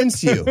to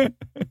convince you,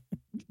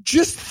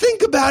 just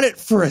think about it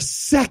for a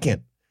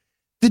second.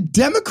 The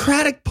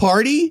Democratic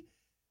Party,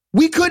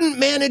 we couldn't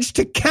manage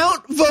to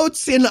count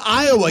votes in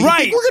Iowa. You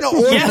think we're going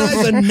to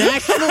organize a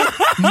national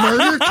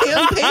murder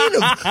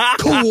campaign of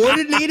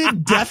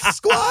coordinated death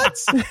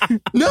squads?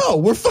 No,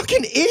 we're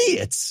fucking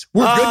idiots.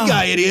 We're good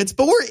guy idiots,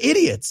 but we're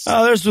idiots.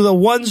 There's the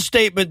one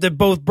statement that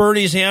both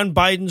Bernie's and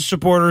Biden's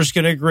supporters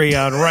can agree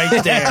on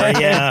right there.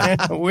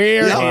 Yeah.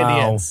 We're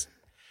idiots.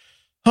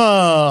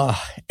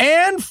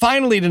 And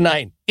finally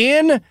tonight,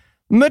 in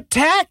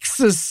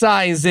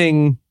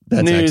metaxicizing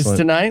news excellent.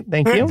 tonight.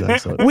 Thank you.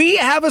 We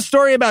have a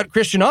story about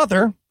Christian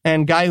author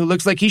and guy who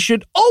looks like he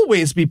should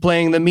always be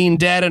playing the mean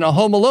dad in a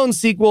Home Alone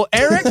sequel,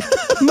 Eric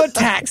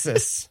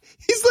Metaxas.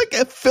 He's like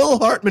a Phil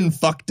Hartman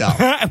fucked up.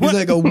 He's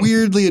like a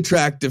weirdly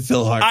attractive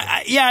Phil Hartman.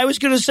 I was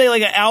going to say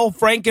like an Al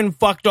Franken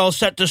fucked all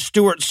set to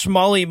Stuart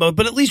Smalley mode,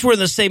 but at least we're in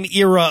the same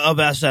era of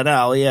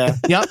SNL, yeah.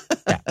 Yep.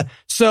 Yeah.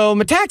 So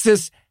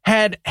Metaxas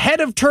had head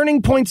of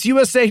Turning Points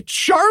USA,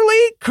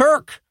 Charlie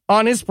Kirk,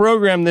 on his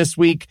program this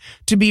week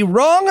to be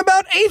wrong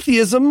about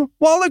atheism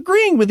while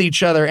agreeing with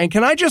each other. And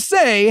can I just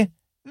say,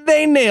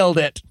 they nailed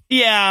it.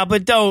 Yeah,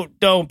 but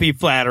don't be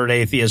flattered,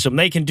 atheism.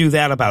 They can do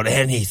that about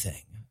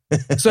anything.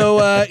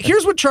 So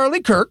here's what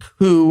Charlie Kirk,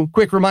 who,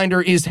 quick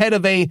reminder, is head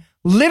of a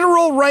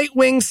literal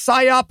right-wing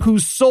psyop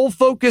whose sole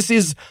focus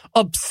is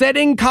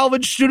upsetting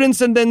college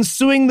students and then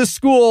suing the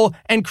school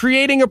and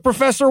creating a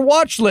professor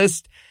watch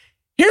list.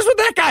 Here's what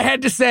that guy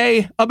had to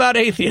say about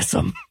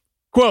atheism.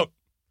 Quote,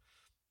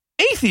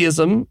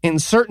 "Atheism, in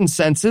certain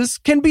senses,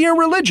 can be a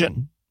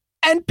religion.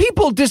 And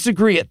people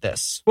disagree at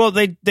this." Well,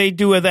 they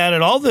do with that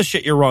at all the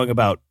shit you're wrong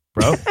about,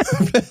 bro.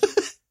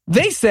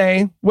 They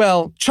say,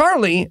 well,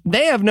 Charlie,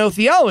 they have no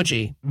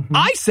theology. Mm-hmm.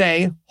 I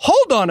say,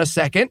 hold on a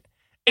second.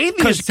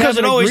 Atheists because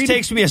it always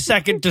takes me a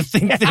second to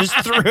think this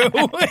through.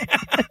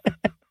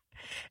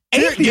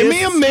 Give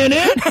me a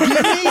minute. Give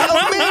me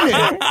a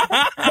minute.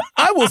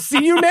 I I will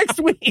see you next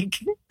week.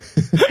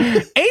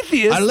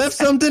 Atheists. I left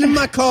something in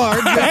my car.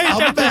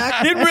 I'll be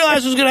back. Didn't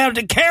realize I was going to have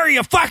to carry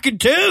a fucking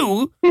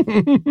two.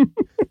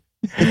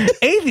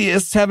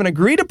 Atheists have an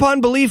agreed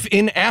upon belief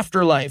in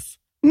afterlife.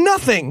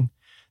 Nothing.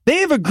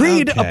 They have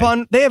agreed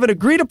upon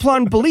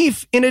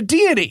belief in a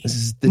deity. This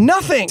is the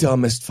Nothing.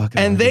 dumbest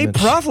fucking And argument. they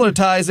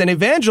proselytize and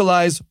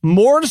evangelize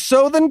more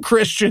so than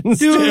Christians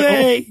do.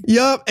 They?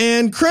 Yup,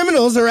 and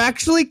criminals are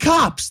actually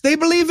cops. They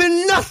believe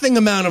in nothing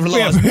amount of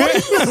laws. What are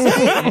you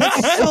saying?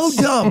 That's so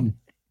dumb.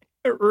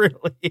 It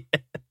really is.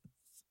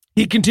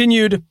 He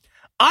continued,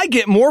 I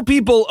get more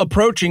people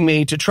approaching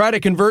me to try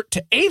to convert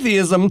to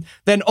atheism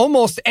than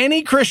almost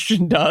any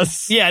Christian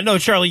does. Yeah, no,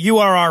 Charlie, you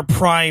are our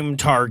prime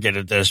target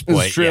at this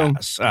point. It's true.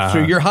 Yes. So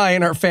you're high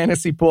in our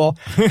fantasy pool.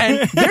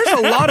 And there's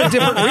a lot of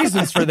different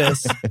reasons for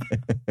this.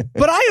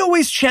 But I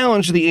always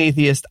challenge the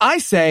atheist. I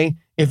say,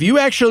 if you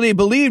actually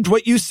believed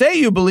what you say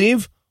you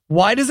believe,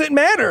 why does it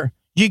matter?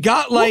 You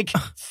got like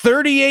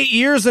 38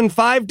 years and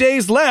 5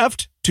 days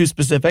left, too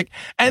specific,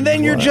 and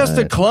then you're just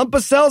a clump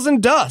of cells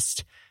and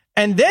dust.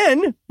 And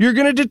then you're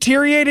going to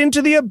deteriorate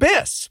into the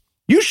abyss.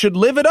 You should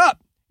live it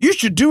up. You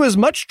should do as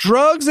much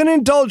drugs and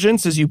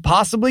indulgence as you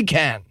possibly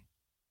can.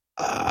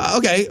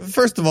 Okay,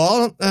 first of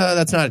all,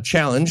 that's not a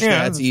challenge.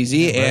 Yeah, That's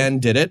easy and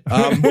did it.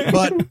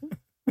 But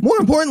more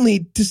importantly,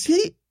 does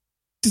he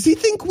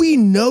think we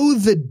know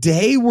the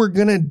day we're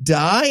going to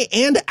die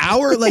and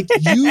our,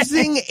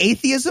 using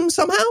atheism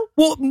somehow?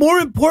 Well, more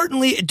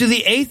importantly, do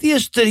the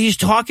atheists that he's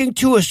talking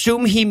to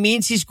assume he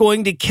means he's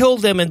going to kill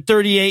them in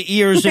 38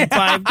 years and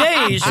 5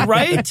 days,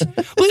 right?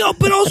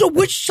 But also,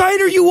 which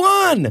side are you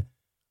on?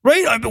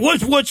 Right? I mean,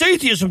 what's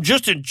atheism?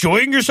 Just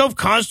enjoying yourself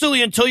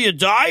constantly until you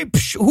die?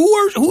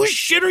 Psh, whose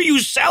shit are you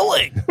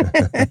selling?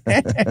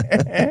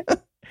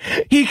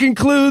 He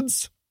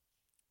concludes,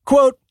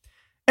 quote,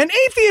 and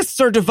atheists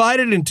are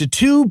divided into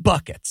two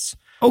buckets.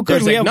 Oh,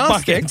 good. There's We have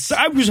agnostics. buckets.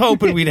 I was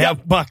hoping we'd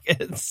have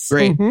buckets.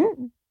 Great.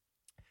 Mm-hmm.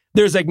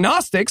 There's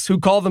agnostics who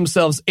call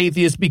themselves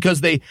atheists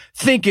because they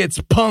think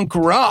it's punk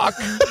rock.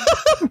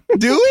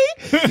 Do we?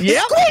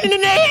 Yeah.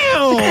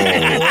 Now,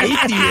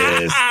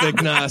 atheist,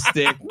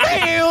 agnostic.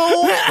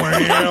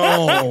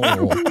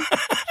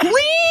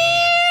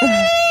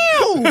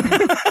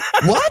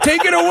 What?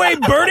 Take it away,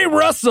 Bernie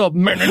Russell.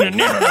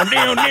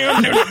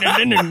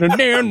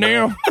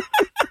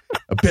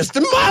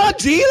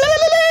 Epistemology.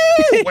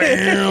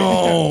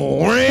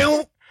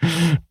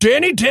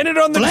 Danny Tennant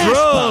on the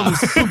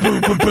drums.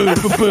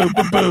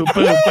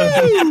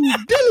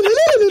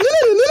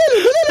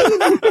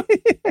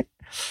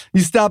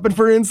 You stopping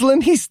for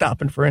insulin? He's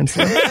stopping for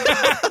insulin.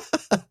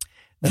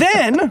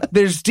 Then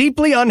there's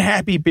deeply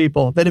unhappy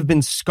people that have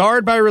been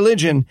scarred by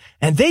religion,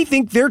 and they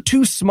think they're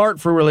too smart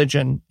for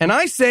religion. And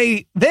I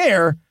say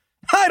I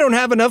don't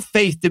have enough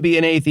faith to be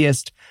an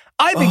atheist.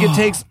 I think it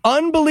takes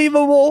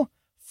unbelievable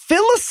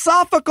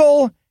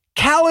philosophical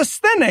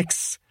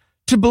calisthenics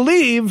to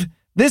believe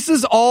this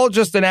is all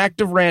just an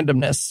act of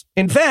randomness.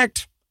 In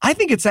fact, I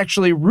think it's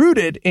actually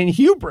rooted in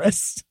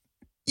hubris.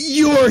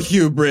 You're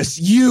hubris.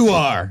 You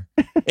are.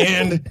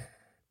 And,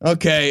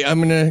 okay, I'm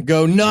going to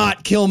go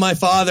not kill my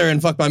father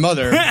and fuck my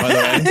mother, by the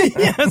way.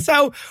 Yeah, that's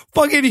how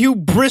fucking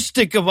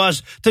hubristic of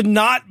us to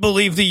not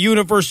believe the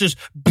universe is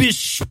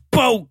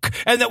bespoke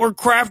and that we're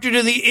crafted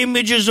in the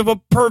images of a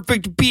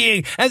perfect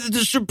being and that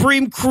the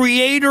supreme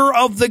creator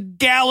of the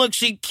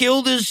galaxy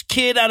killed his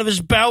kid out of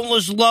his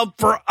boundless love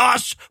for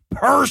us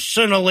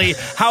personally.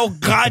 How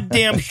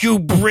goddamn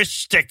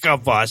hubristic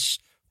of us.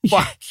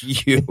 Fuck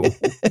you.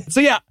 So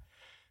yeah,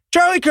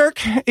 Charlie Kirk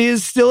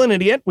is still an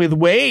idiot with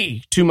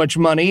way too much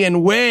money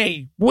and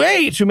way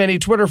too many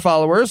Twitter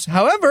followers.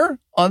 However,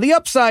 on the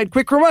upside,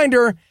 quick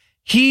reminder,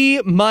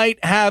 he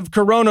might have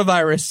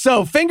coronavirus.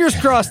 So fingers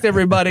crossed,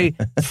 everybody.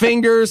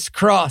 Fingers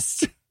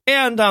crossed.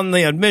 And on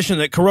the admission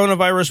that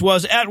coronavirus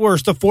was, at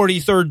worst, the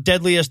 43rd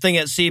deadliest thing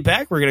at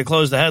CPAC, we're going to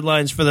close the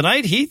headlines for the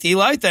night. Heath,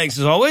 Eli, thanks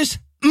as always.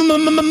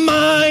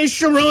 My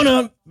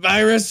Sharona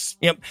virus.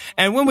 Yep.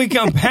 And when we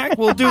come back,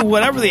 we'll do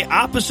whatever the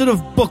opposite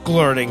of book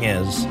learning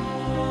is.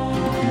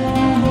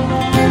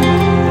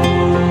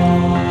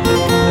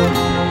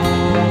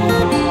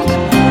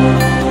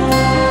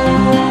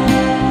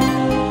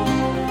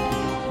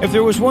 If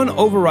there was one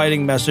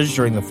overriding message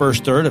during the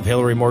first third of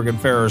Hillary Morgan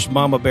Farrer's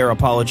Mama Bear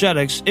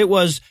apologetics, it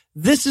was,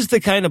 this is the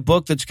kind of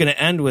book that's going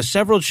to end with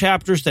several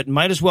chapters that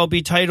might as well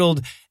be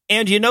titled,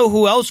 and you know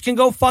who else can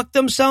go fuck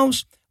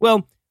themselves?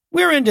 Well,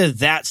 we're into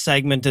that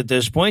segment at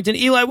this point, and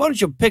Eli, why don't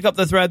you pick up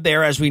the thread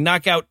there as we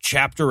knock out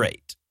Chapter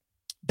 8?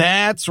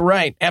 That's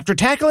right. After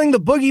tackling the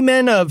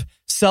boogeymen of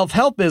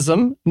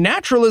self-helpism,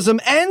 naturalism,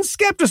 and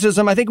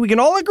skepticism, I think we can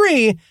all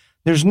agree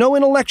there's no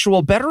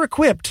intellectual better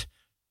equipped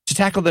to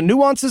tackle the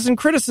nuances and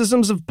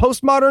criticisms of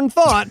postmodern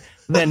thought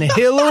than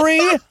Hillary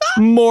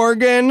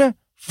Morgan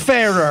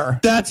Farrer.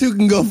 That's who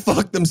can go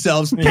fuck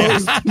themselves,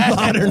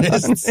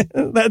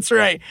 postmodernists. That's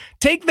right.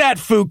 Take that,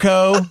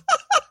 Foucault,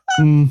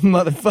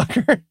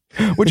 motherfucker.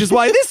 Which is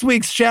why this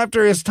week's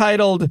chapter is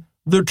titled,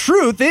 The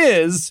Truth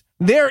Is,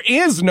 There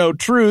Is No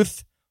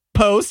Truth.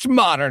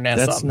 postmodernism.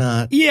 That's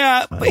not.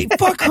 Yeah, but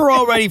fuck her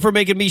already for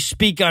making me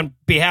speak on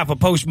behalf of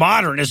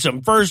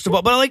postmodernism, first of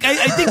all. But like,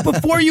 I think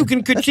before you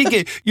can critique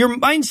it, your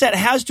mindset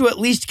has to at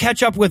least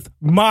catch up with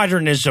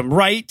modernism,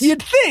 right?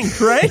 You'd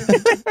think, right?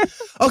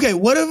 Okay,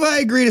 what if I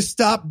agree to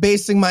stop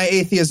basing my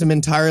atheism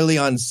entirely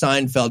on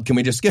Seinfeld? Can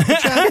we just skip the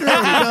chapter?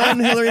 Are we done,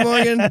 Hillary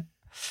Morgan?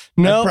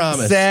 No,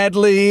 promise.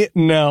 Sadly,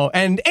 no.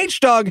 And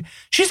H-Dog,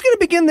 she's going to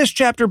begin this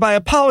chapter by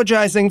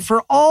apologizing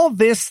for all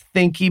this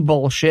thinky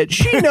bullshit.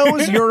 She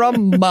knows you're a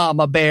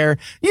mama bear.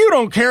 You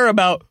don't care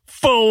about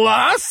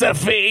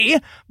philosophy.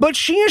 But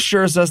she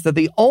assures us that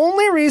the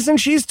only reason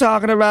she's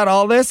talking about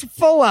all this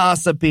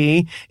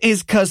philosophy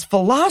is because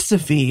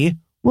philosophy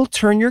will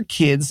turn your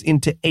kids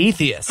into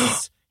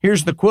atheists.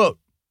 Here's the quote.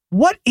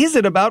 What is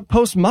it about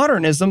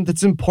postmodernism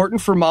that's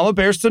important for mama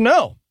bears to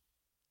know?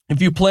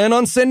 If you plan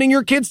on sending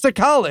your kids to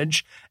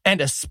college, and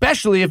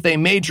especially if they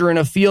major in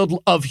a field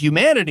of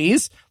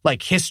humanities,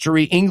 like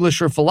history,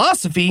 English, or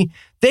philosophy,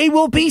 they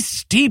will be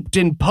steeped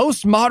in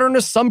postmodern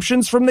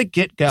assumptions from the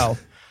get-go.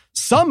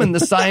 Some in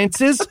the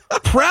sciences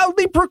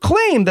proudly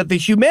proclaim that the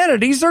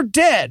humanities are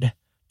dead.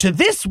 To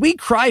this we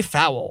cry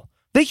foul.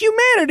 The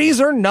humanities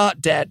are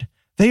not dead.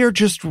 They are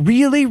just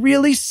really,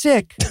 really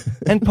sick.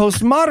 And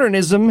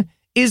postmodernism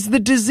is the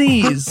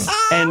disease.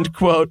 End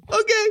quote.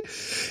 Okay.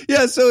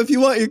 Yeah, so if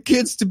you want your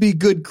kids to be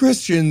good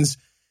Christians,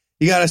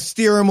 you got to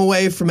steer them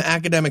away from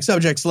academic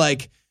subjects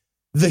like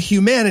the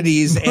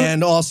humanities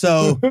and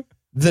also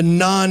the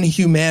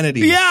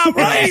non-humanities. Yeah,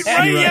 right.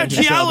 Yeah,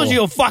 into geology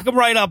trouble. will fuck them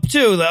right up,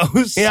 too,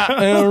 though. So,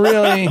 Yeah,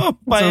 really. It's a real problem.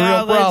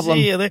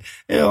 biology,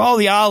 all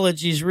the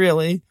ologies,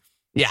 really.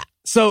 Yeah.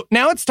 So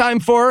now it's time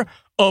for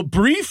a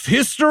brief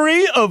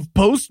history of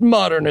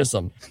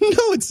postmodernism.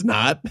 No, it's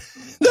not.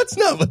 That's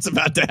not what's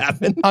about to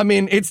happen. I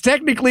mean, it's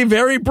technically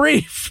very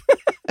brief.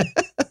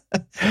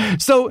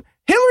 So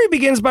Hillary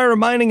begins by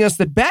reminding us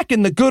that back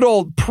in the good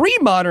old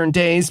pre-modern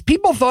days,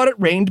 people thought it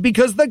rained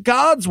because the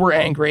gods were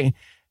angry.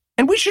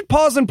 And we should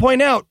pause and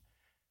point out,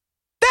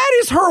 that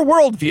is her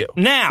worldview.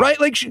 Now. Right?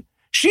 Like,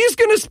 she's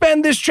going to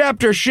spend this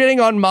chapter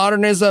shitting on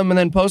modernism and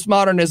then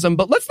postmodernism,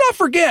 but let's not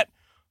forget,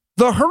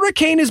 the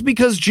hurricane is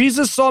because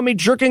Jesus saw me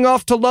jerking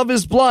off to Love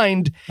is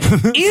Blind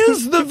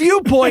is the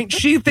viewpoint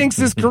she thinks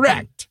is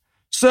correct.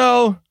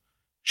 So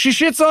she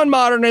shits on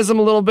modernism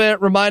a little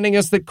bit, reminding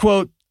us that,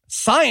 quote,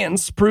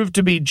 science proved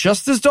to be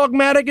just as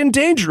dogmatic and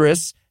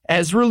dangerous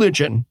as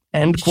religion,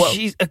 end quote.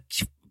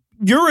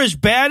 You're as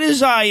bad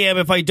as I am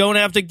if I don't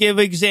have to give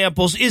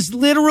examples is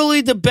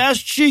literally the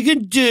best she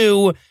can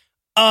do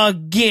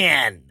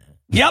again.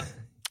 Yep.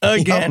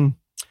 Again.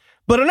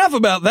 But enough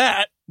about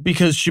that,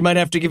 because she might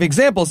have to give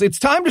examples. It's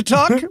time to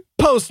talk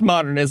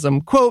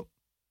postmodernism. Quote,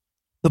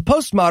 the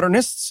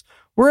postmodernists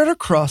were at a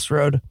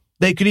crossroad.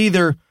 They could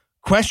either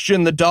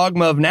question the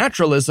dogma of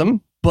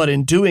naturalism, but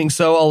in doing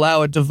so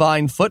allow a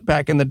divine foot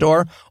back in the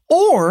door,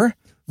 or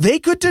they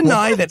could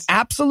deny that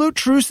absolute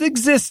truth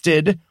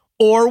existed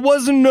or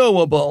was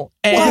knowable.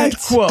 End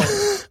quote.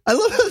 I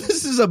love how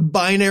this is a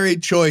binary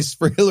choice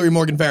for Hillary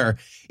Morgan Farrer.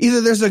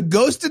 Either there's a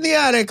ghost in the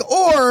attic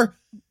or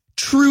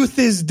truth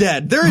is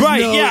dead. There is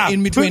no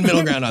in-between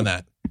middle ground on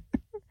that.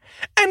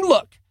 And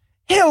look,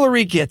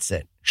 Hillary gets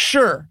it.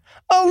 Sure,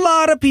 a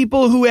lot of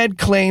people who had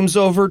claims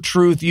over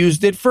truth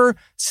used it for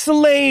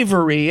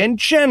slavery and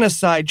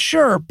genocide,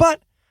 sure,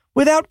 but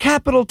without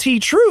capital T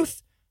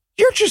truth,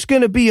 you're just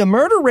going to be a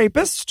murder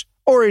rapist.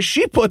 Or as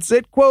she puts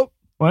it, quote,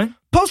 what?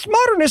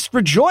 Postmodernists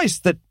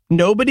rejoiced that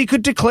nobody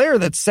could declare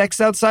that sex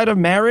outside of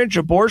marriage,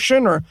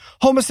 abortion, or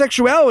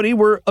homosexuality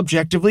were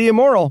objectively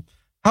immoral.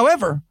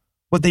 However,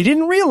 what they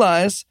didn't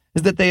realize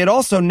is that they had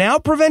also now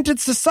prevented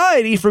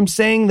society from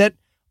saying that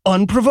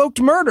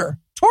unprovoked murder,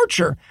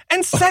 torture,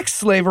 and sex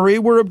slavery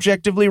were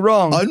objectively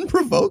wrong.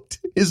 Unprovoked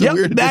is a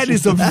weird that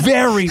is a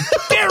very,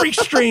 very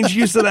strange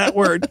use of that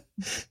word.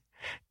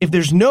 If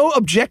there's no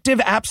objective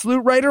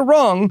absolute right or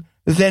wrong,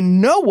 then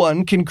no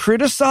one can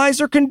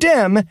criticize or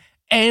condemn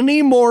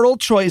any moral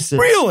choices.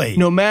 Really?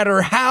 No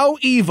matter how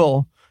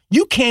evil.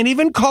 You can't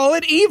even call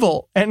it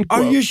evil. End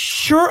quote. Are you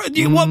sure?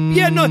 You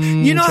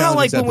know how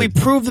like when we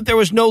proved that there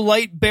was no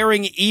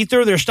light-bearing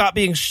ether, there stopped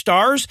being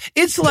stars?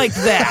 It's like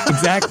that.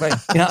 Exactly.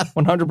 Yeah,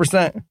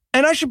 100%.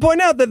 And I should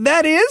point out that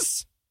that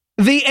is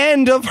the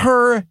end of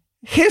her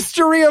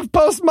history of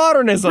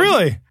postmodernism.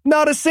 Really?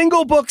 Not a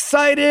single book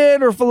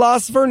cited or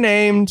philosopher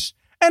named.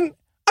 And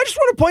I just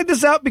want to point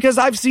this out because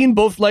I've seen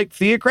both like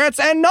theocrats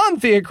and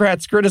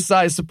non-theocrats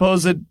criticize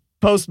supposed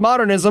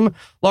postmodernism,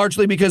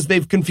 largely because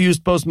they've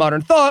confused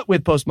postmodern thought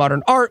with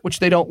postmodern art, which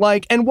they don't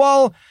like. And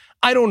while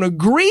I don't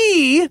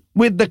agree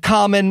with the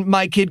common,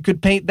 my kid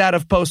could paint that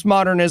of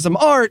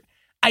postmodernism art,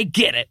 I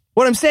get it.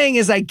 What I'm saying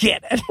is I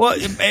get it. Well,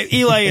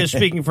 Eli is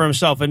speaking for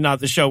himself and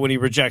not the show when he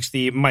rejects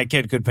the my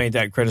kid could paint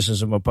that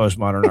criticism of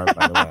postmodern art,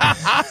 by the way.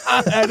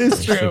 That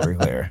is true. Super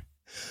clear.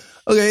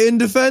 Okay, in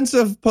defense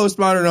of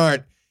postmodern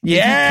art,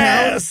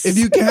 yes, if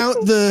you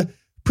count the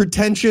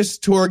pretentious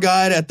tour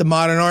guide at the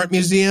Modern Art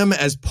Museum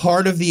as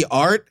part of the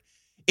art,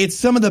 it's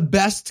some of the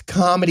best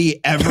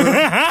comedy ever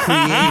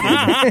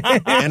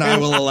created, and I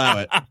will allow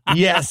it.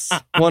 Yes,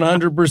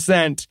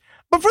 100%.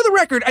 But for the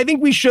record, I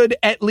think we should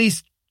at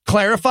least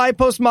clarify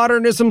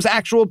postmodernism's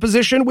actual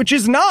position, which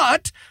is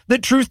not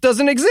that truth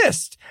doesn't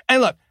exist.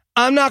 And look,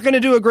 I'm not going to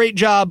do a great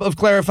job of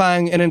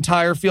clarifying an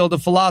entire field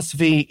of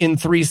philosophy in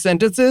 3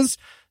 sentences,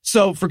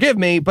 so forgive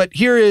me, but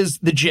here is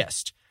the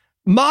gist.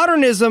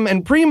 Modernism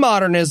and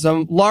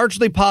premodernism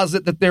largely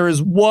posit that there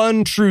is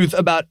one truth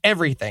about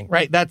everything,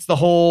 right? That's the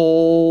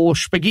whole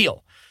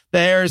spiel.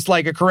 There's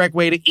like a correct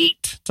way to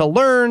eat, to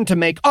learn, to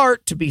make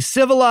art, to be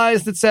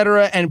civilized,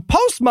 etc. And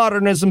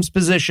postmodernism's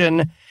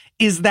position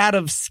is that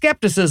of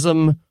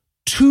skepticism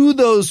to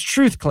those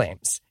truth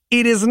claims.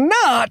 It is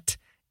not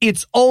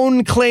its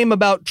own claim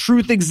about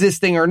truth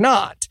existing or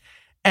not.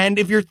 And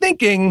if you're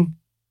thinking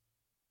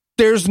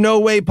there's no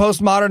way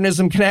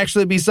postmodernism can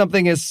actually be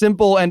something as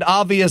simple and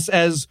obvious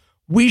as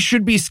we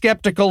should be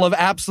skeptical of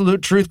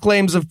absolute truth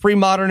claims of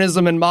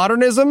premodernism and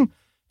modernism,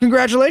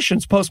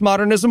 congratulations,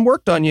 postmodernism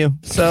worked on you.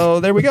 So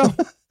there we go.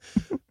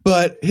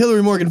 But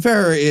Hillary Morgan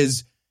Ferrer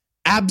is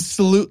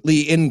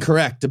absolutely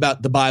incorrect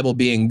about the Bible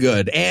being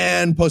good,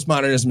 and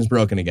postmodernism is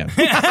broken again.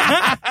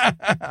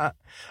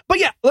 But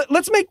yeah,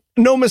 let's make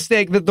no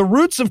mistake that the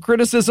roots of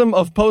criticism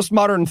of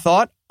postmodern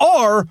thought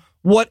are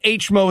what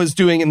HMO is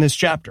doing in this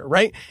chapter,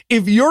 right?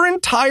 If your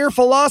entire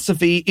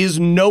philosophy is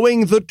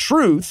knowing the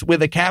truth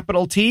with a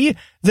capital T,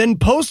 then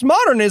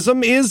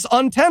postmodernism is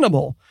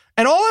untenable.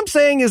 And all I'm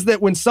saying is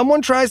that when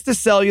someone tries to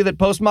sell you that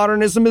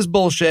postmodernism is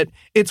bullshit,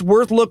 it's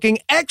worth looking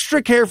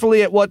extra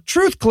carefully at what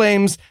truth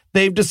claims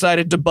they've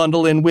decided to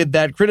bundle in with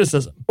that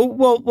criticism.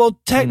 Well,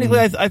 technically,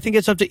 I think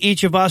it's up to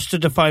each of us to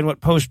define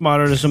what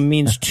postmodernism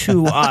means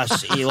to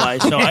us, Eli.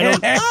 So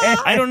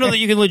I don't know that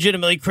you can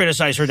legitimately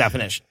criticize her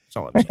definition. That's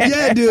all I'm saying.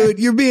 Yeah, dude,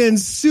 you're being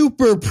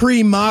super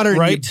pre-modern,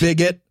 Right. you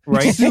bigot.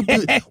 Right.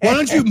 Why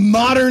don't you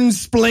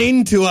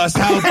modern-splain to us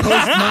how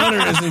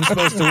postmodernism is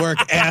supposed to work,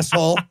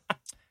 asshole?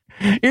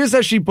 Here's how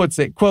she puts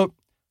it, quote,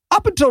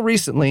 "Up until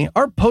recently,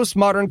 our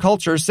postmodern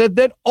culture said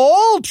that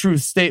all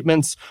truth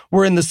statements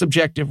were in the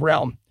subjective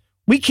realm.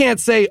 We can't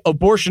say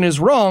abortion is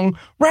wrong.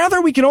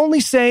 Rather, we can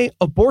only say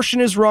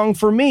abortion is wrong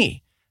for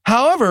me.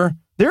 However,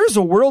 there is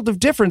a world of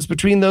difference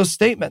between those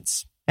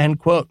statements," end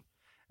quote.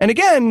 And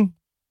again,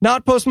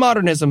 not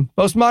postmodernism.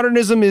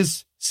 Postmodernism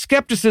is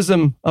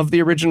skepticism of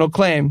the original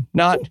claim,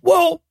 not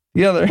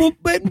the other. Well,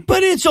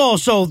 but it's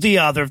also the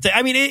other thing.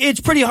 I mean,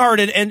 it's pretty hard,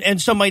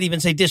 and some might even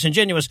say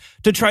disingenuous,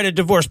 to try to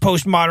divorce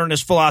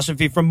postmodernist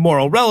philosophy from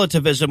moral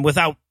relativism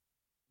without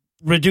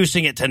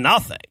reducing it to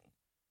nothing.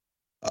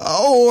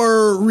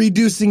 Or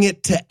reducing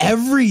it to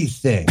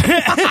everything.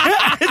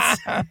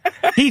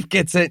 Heath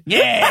gets it.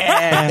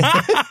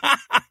 Yeah.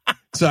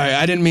 Sorry,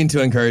 I didn't mean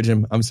to encourage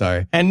him. I'm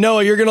sorry. And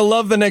Noah, you're going to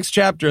love the next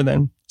chapter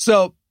then.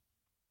 So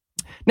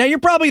now you're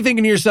probably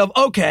thinking to yourself,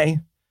 okay,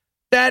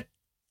 that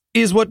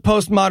is what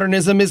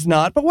postmodernism is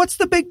not, but what's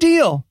the big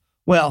deal?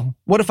 Well,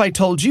 what if I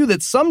told you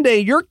that someday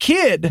your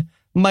kid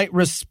might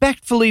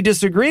respectfully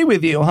disagree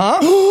with you,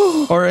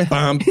 huh? Or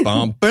Bum,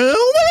 bum, boom.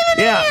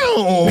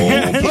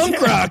 Yeah. Punk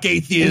rock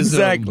atheism.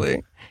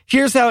 Exactly.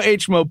 Here's how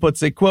HMO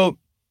puts it, quote,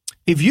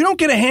 "If you don't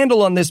get a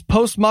handle on this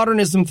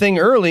postmodernism thing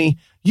early,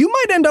 you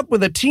might end up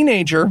with a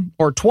teenager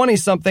or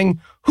 20-something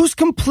who's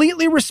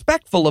completely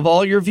respectful of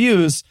all your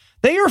views.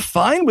 They are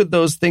fine with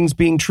those things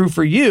being true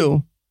for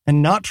you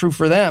and not true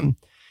for them.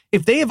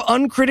 If they have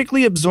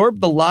uncritically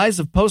absorbed the lies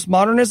of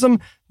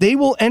postmodernism, they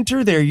will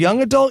enter their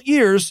young adult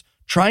years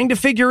trying to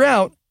figure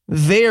out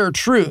their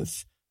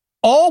truth,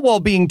 all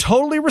while being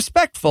totally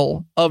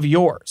respectful of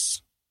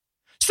yours."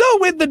 So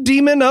with the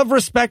demon of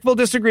respectful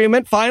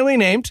disagreement finally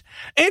named,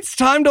 it's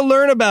time to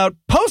learn about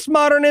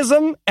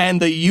postmodernism and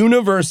the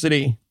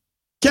university.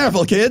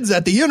 Careful, kids.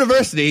 At the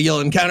university, you'll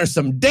encounter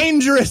some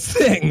dangerous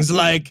things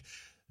like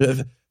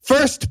the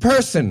first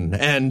person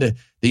and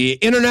the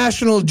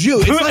international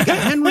Jew. It's like a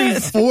Henry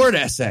Ford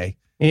essay.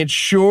 It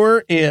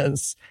sure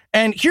is.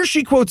 And here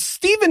she quotes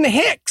Stephen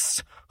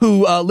Hicks,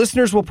 who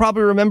listeners will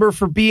probably remember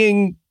for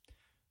being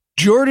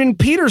Jordan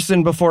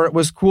Peterson before it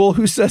was cool,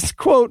 who says,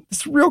 quote,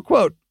 this real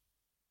quote,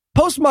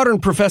 "Postmodern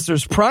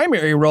professors'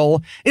 primary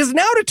role is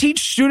now to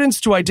teach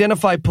students to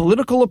identify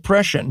political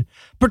oppression,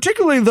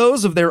 particularly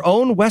those of their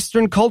own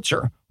Western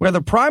culture, where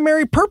the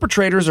primary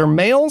perpetrators are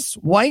males,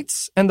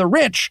 whites, and the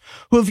rich,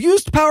 who have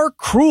used power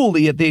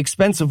cruelly at the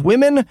expense of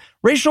women,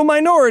 racial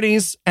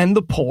minorities, and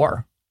the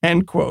poor,"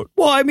 end quote.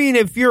 Well, I mean,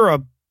 if you're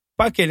a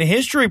fucking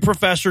history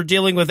professor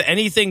dealing with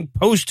anything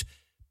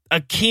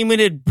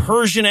post-Achaemenid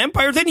Persian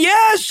Empire, then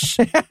yes,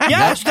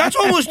 that's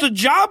almost a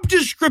job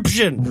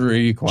description.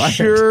 Required.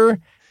 Sure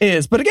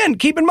is. But again,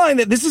 keep in mind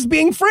that this is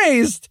being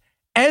phrased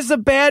as a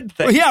bad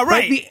thing. Yeah,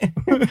 right.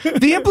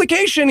 The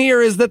implication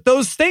here is that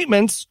those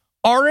statements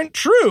aren't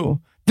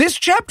true. This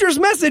chapter's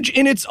message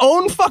in its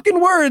own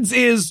fucking words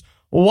is,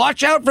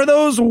 watch out for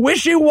those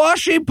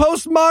wishy-washy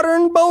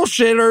postmodern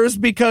bullshitters,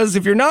 because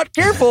if you're not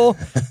careful,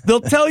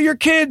 they'll tell your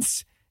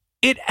kids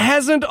it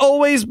hasn't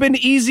always been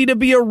easy to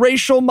be a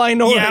racial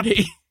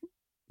minority.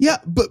 Yeah,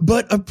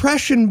 but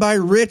oppression by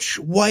rich,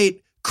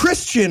 white,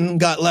 Christian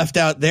got left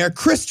out there.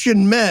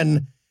 Christian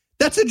men.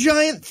 That's a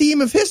giant theme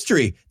of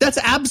history. That's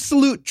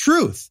absolute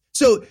truth.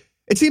 So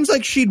it seems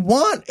like she'd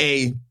want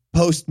a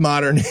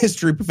postmodern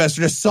history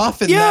professor to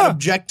soften that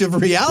objective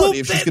reality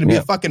if she's going to be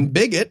a fucking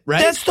bigot,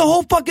 right? That's the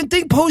whole fucking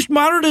thing.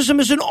 Postmodernism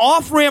is an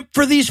off-ramp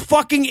for these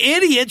fucking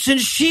idiots, and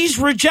she's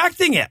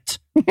rejecting it.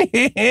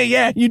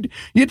 Yeah,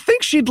 you'd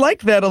think she'd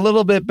like that a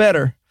little bit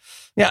better.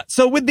 Yeah,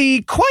 so with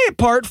the quiet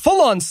part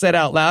full on said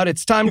out loud,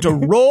 it's time to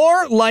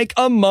roar like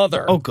a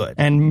mother. Oh, good.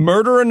 And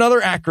murder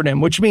another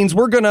acronym, which means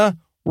we're going to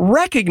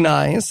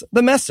recognize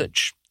the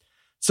message.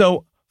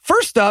 So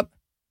first up,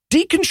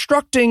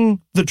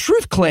 deconstructing the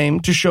truth claim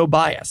to show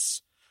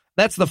bias.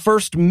 That's the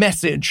first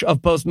message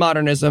of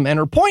postmodernism. And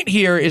her point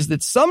here is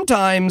that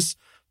sometimes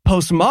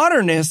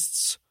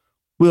postmodernists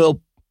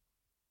will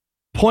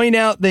point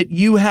out that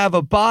you have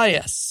a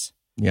bias.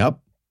 Yep.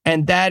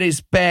 And that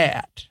is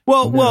bad.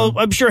 Well,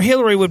 I'm sure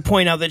Hillary would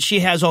point out that she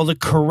has all the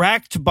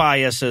correct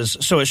biases,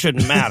 so it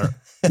shouldn't matter.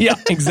 Yeah,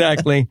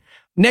 exactly.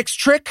 Next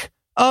trick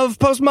of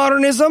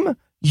postmodernism,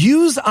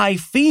 use I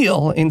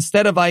feel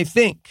instead of I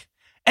think.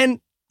 And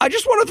I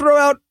just want to throw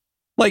out,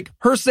 like,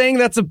 her saying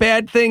that's a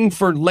bad thing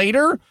for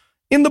later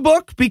in the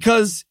book,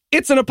 because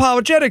it's an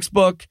apologetics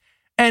book.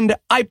 And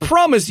I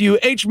promise you,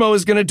 HMO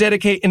is going to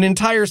dedicate an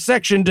entire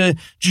section to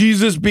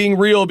Jesus being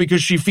real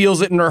because she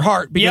feels it in her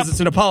heart, because it's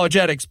an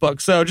apologetics book.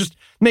 So just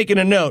making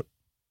a note.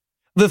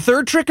 The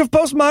third trick of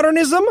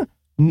postmodernism,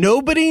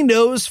 nobody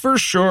knows for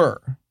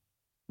sure.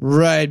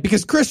 Right,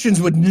 because Christians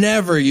would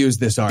never use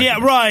this argument.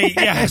 Yeah, right.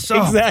 Yes,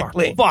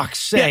 exactly. For fuck's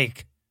sake.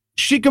 Yeah.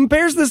 She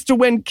compares this to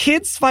when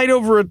kids fight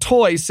over a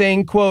toy,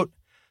 saying, quote,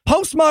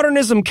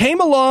 postmodernism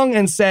came along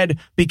and said,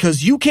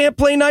 because you can't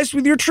play nice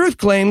with your truth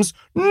claims,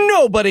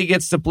 nobody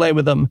gets to play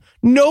with them.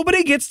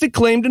 Nobody gets to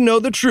claim to know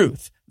the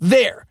truth.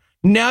 There.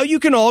 Now you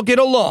can all get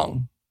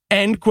along.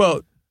 End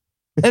quote.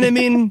 And I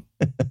mean,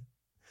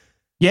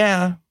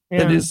 that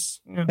is.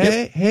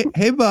 Yeah.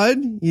 Hey, bud,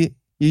 you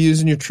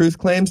using your truth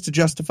claims to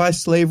justify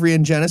slavery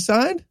and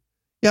genocide?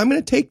 Yeah, I'm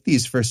going to take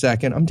these for a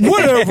second. I'm taking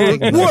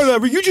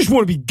Whatever. You just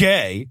want to be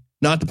gay.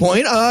 Not the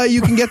point.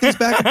 You can get these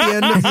back at the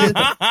end of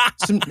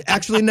the...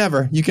 Actually,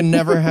 never. You can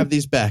never have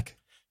these back.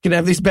 You can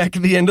have these back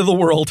at the end of the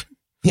world.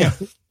 Yeah.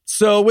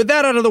 So with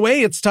that out of the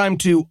way, it's time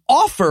to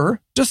offer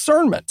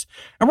discernment.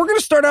 And we're going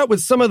to start out with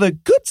some of the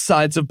good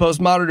sides of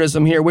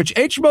postmodernism here, which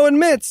HMO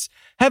admits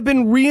have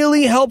been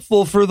really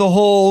helpful for the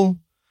whole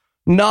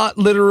not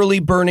literally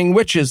burning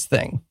witches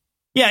thing.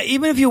 Yeah,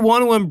 even if you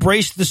want to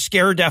embrace the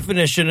scare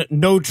definition,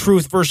 no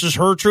truth versus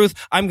her truth,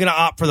 I'm going to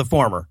opt for the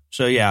former.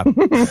 So, yeah.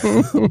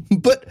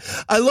 But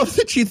I love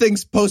that she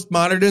thinks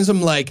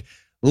postmodernism, like,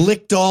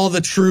 licked all the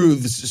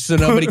truths so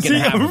nobody can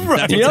have them.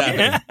 That's what's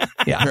happening.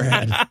 Yeah. in her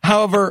head.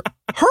 However,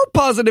 her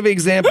positive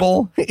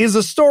example is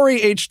a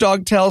story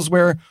H-Dog tells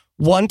where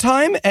one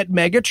time at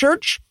Mega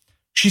Church,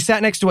 she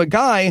sat next to a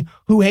guy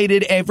who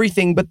hated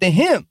everything but the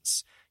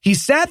hymns. He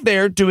sat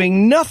there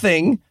doing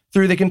nothing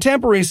through the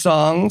contemporary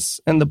songs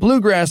and the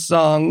bluegrass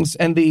songs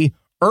and the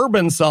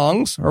urban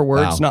songs, her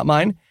words, not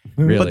mine.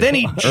 Really? But then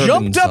he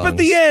jumped up at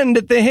the end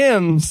at the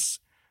hymns.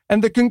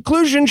 And the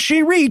conclusion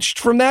she reached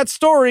from that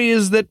story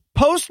is that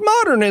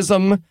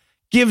postmodernism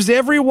gives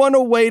everyone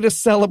a way to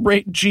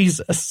celebrate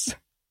Jesus.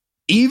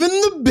 Even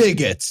the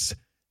bigots.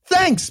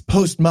 Thanks,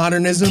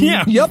 postmodernism.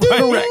 Yeah, yep,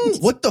 correct.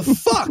 What the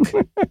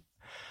fuck?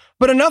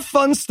 But enough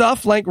fun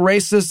stuff like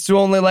racists who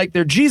only like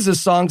their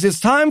Jesus songs. It's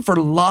time for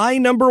lie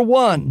number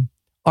 1.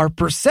 Our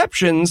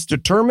perceptions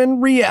determine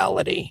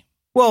reality.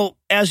 Well,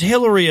 as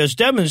Hillary has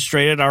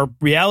demonstrated, our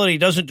reality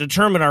doesn't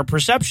determine our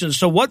perceptions.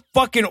 So what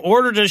fucking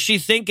order does she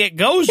think it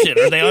goes in?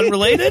 Are they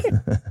unrelated?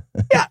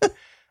 Yeah.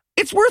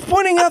 It's worth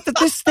pointing out that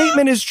this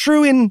statement is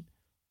true in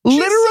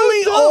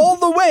literally all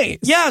the ways.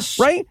 Yes.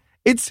 Right?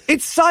 It's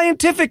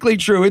scientifically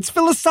true. It's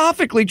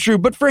philosophically true.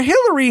 But for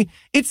Hillary,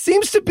 it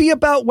seems to be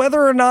about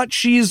whether or not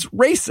she's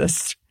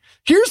racist.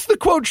 Here's the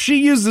quote she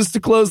uses to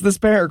close this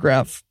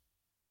paragraph.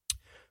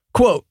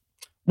 Quote,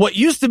 what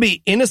used to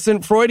be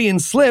innocent Freudian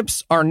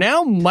slips are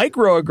now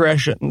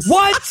microaggressions.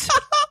 What?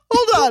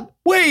 Hold on.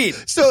 Wait.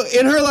 So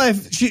in her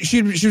life,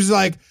 she was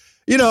like,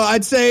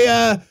 I'd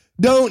say,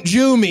 don't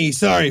Jew me.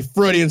 Sorry,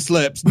 Freudian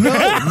slips. No,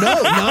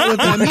 not what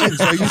that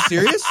means. Are you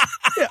serious?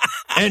 Yeah.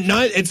 And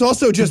it's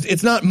also just,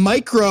 it's not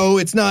micro,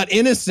 it's not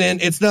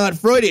innocent, it's not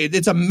Freudian.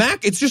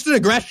 It's just an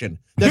aggression.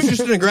 That's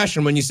just an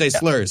aggression when you say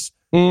slurs.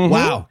 Mm-hmm.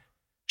 Wow.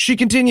 She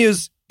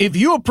continues, if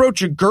you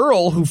approach a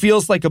girl who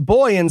feels like a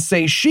boy and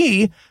say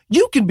she,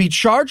 you can be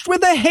charged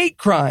with a hate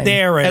crime.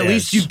 There it is. At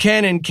least you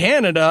can in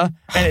Canada,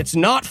 and it's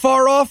not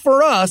far off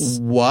for us.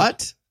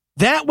 What?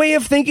 That way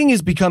of thinking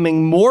is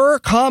becoming more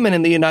common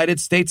in the United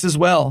States as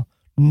well.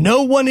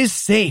 No one is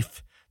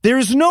safe. There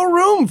is no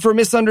room for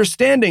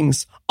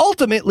misunderstandings.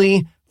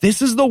 Ultimately,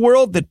 this is the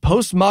world that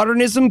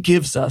postmodernism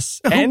gives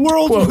us. A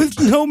world with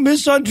no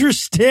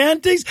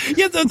misunderstandings?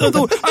 Yeah,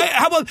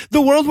 how about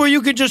the world where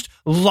you could just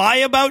lie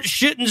about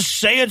shit and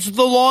say it's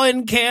the law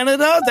in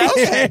Canada?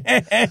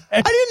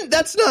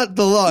 That's not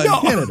the law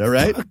in Canada,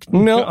 right?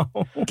 No.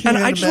 And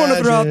I just want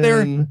to throw out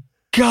there,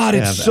 God,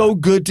 it's so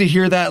good to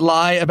hear that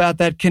lie about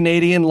that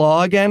Canadian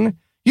law again.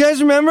 You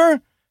guys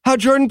remember how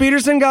Jordan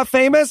Peterson got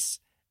famous?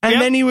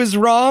 And then he was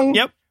wrong?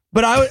 Yep.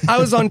 But I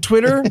was on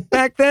Twitter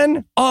back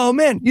then. Oh,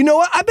 man. You know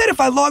what? I bet if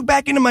I log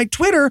back into my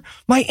Twitter,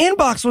 my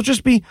inbox will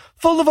just be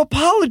full of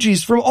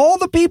apologies from all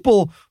the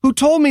people who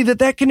told me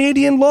that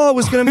Canadian law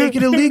was going to make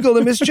it illegal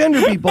to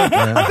misgender people.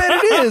 Yeah. I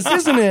bet it is,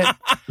 isn't it?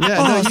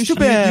 Yeah, too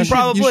bad.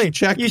 Probably. You should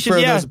check for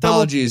those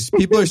apologies.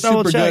 People are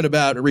super good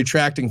about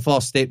retracting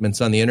false statements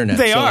on the internet.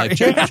 They are.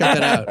 Check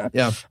that out.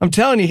 Yeah. I'm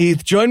telling you,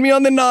 Heath, join me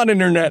on the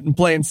non-internet and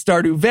play in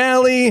Stardew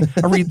Valley.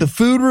 I read the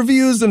food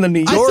reviews in the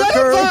New Yorker. I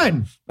said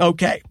fun.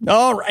 Okay.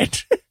 All right.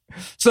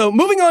 So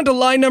moving on to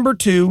line number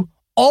 2,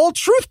 all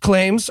truth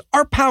claims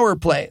are power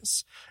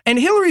plays. And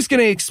Hillary's going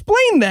to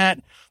explain that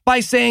by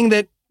saying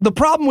that the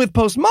problem with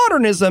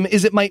postmodernism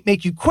is it might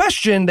make you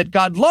question that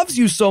God loves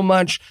you so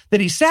much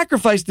that he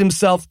sacrificed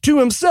himself to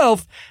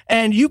himself,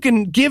 and you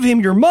can give him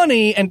your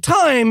money and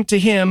time to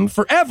him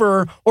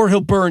forever, or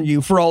he'll burn you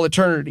for all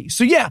eternity.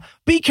 So yeah,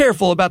 be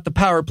careful about the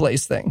power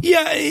plays thing.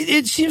 Yeah,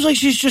 it seems like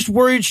she's just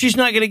worried she's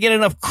not going to get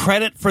enough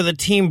credit for the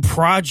team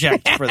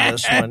project for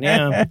this one.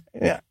 Yeah.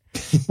 Yeah.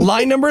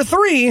 Line number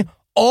 3,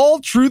 all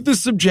truth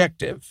is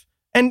subjective.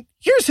 And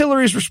here's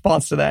Hillary's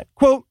response to that.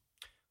 Quote,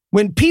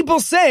 when people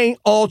say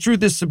all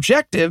truth is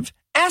subjective,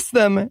 ask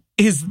them,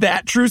 is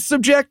that truth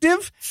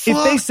subjective?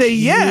 If they say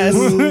yes,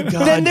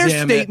 then their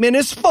statement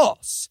is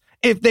false.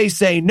 If they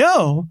say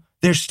no,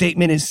 their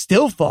statement is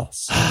still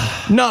false.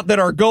 Not that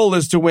our goal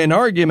is to win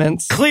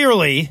arguments.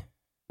 Clearly.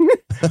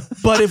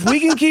 But if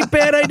we can keep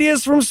bad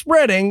ideas from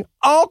spreading,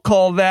 I'll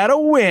call that a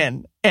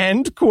win.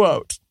 End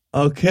quote.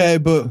 Okay,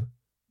 but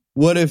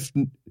what if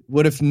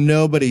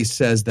nobody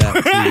says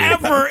that to you?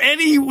 Ever,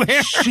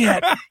 anywhere?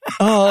 Shit.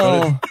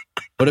 Oh.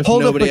 What if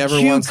nobody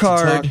ever wants to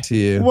talk to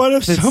you? What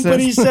if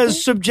somebody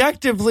says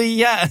subjectively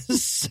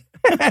yes?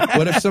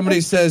 What if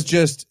somebody says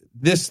just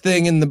this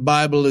thing in the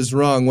Bible is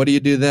wrong? What do you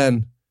do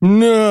then?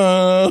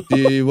 No.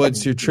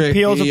 What's your trick?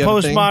 Appeal to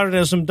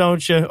postmodernism,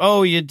 don't you?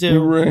 Oh, you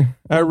do.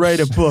 I write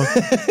a book.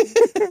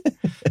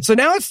 So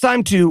now it's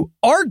time to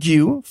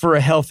argue for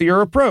a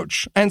healthier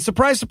approach. And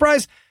surprise,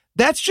 surprise,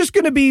 that's just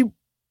going to be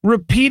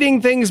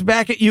repeating things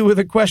back at you with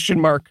a question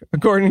mark,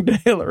 according to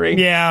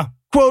Hillary. Yeah.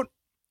 Quote,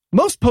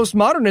 most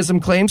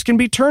postmodernism claims can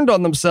be turned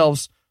on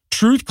themselves.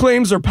 Truth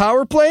claims are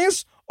power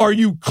plays? Are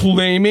you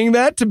claiming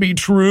that to be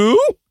true?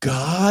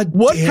 God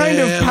what damn kind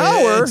of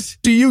power it.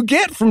 do you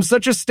get from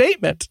such a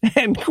statement?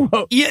 End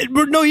quote. Yeah,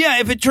 no, yeah.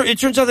 If it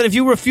turns out that if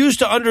you refuse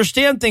to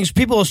understand things,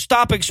 people will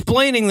stop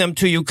explaining them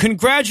to you.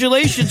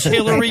 Congratulations,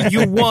 Hillary,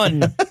 you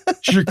won.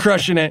 You're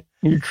crushing it.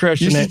 You're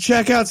crushing it. You should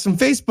check out some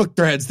Facebook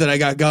threads that I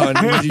got going.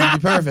 You'd be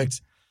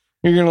perfect.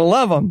 You're going to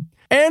love them.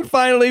 And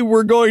finally,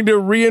 we're going to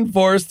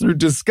reinforce through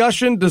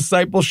discussion,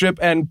 discipleship,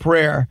 and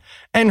prayer.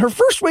 And her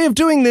first way of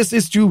doing this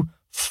is to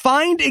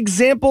find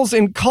examples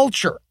in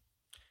culture.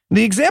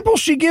 The example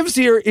she gives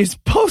here is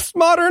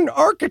postmodern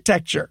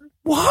architecture.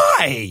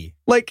 Why?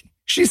 Like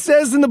she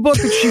says in the book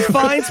that she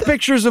finds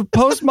pictures of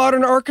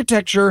postmodern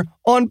architecture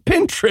on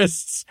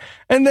Pinterest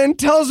and then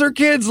tells her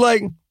kids,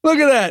 like, look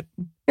at that.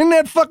 Isn't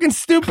that fucking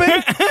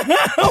stupid?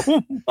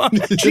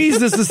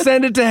 Jesus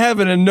ascended to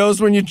heaven and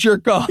knows when you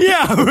jerk off.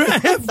 Yeah,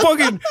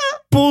 fucking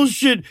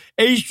bullshit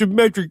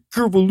asymmetric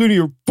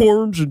curvilinear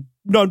forms and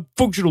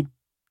non-functional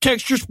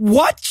textures.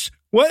 What?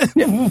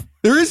 Yeah.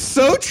 There is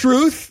so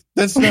truth.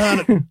 That's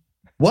not...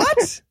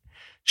 What?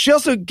 She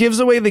also gives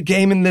away the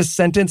game in this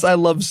sentence I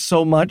love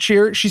so much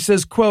here. She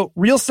says, quote,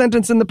 real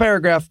sentence in the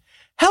paragraph,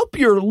 help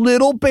your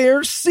little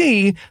bear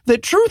see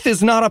that truth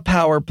is not a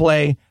power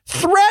play,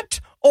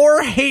 threat,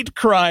 or hate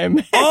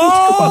crime.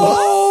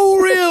 Oh,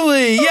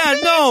 really? Yeah,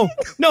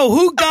 no.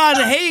 Who God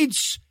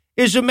hates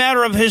is a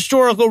matter of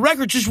historical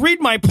record. Just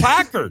read my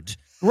placard.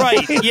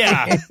 Right,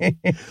 yeah.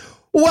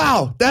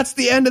 Wow, that's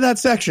the end of that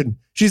section.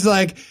 She's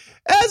like,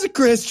 as a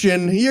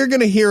Christian, you're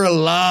going to hear a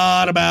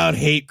lot about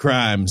hate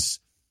crimes.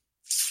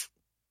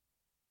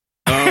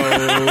 Bye.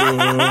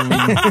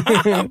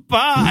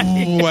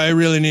 Ooh, I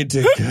really need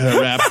to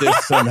wrap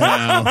this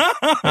somehow.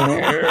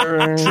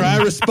 Try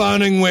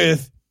responding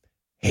with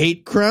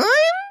hate crime?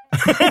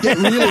 Get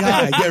really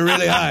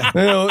high.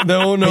 They won't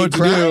know hate what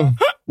crime? To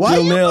do. Why are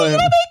you bringing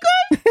up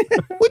hate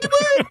crime? What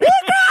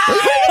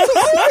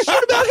so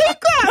about hate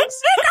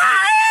crimes?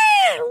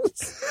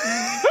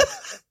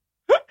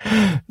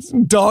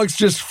 Dog's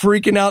just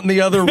freaking out in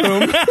the other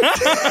room.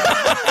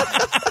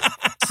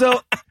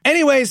 So,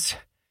 anyways,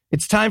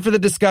 it's time for the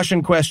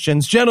discussion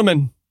questions.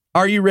 Gentlemen,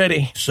 are you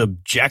ready?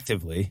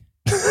 Subjectively.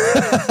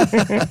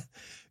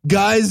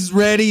 Guys,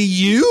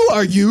 ready?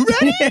 Are you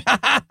ready?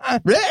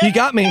 Ready? You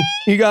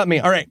got me.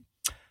 All right.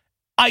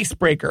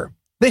 Icebreaker.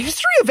 The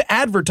history of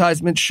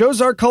advertisement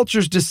shows our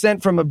culture's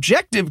descent from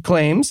objective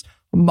claims,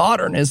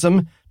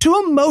 modernism,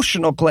 to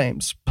emotional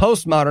claims,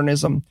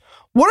 postmodernism.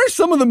 What are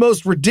some of the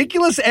most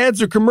ridiculous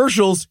ads or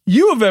commercials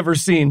you have ever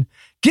seen?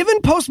 Given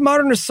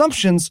postmodern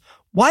assumptions,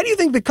 why do you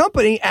think the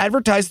company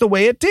advertised the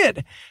way it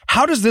did?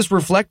 How does this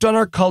reflect on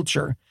our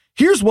culture?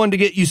 Here's one to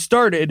get you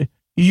started.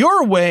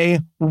 Your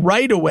way,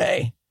 right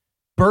away.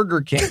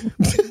 Burger King.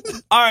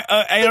 All right,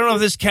 I don't know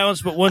if this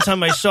counts, but one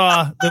time I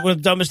saw that one of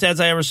the dumbest ads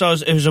I ever saw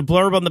it was a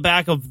blurb on the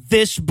back of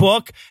this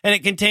book, and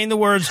it contained the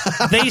words,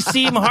 "They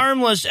seem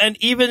harmless and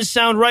even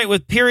sound right,"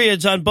 with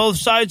periods on both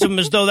sides of them,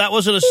 as though that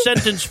wasn't a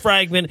sentence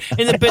fragment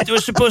in the bit that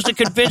was supposed to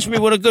convince me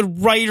what a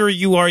good writer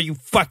you are, you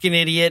fucking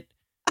idiot.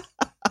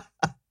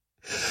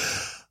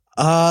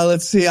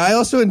 Let's see. I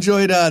also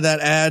enjoyed that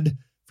ad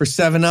for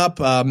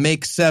 7-Up.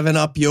 Make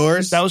 7-Up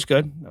yours. That was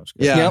good.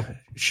 Yeah, Yep.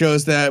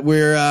 shows that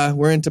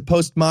we're into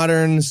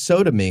postmodern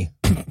sodomy.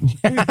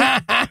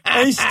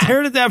 I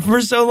stared at that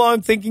for so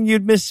long thinking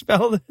you'd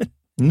misspelled it.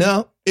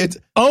 No, it's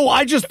Oh,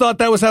 I just thought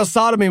that was how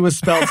sodomy was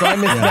spelled, so I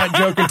missed that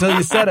joke until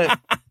you said it.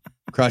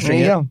 crushing There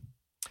you it. go.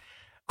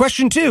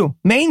 Question 2,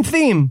 main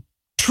theme.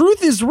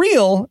 Truth is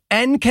real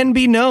and can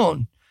be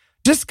known.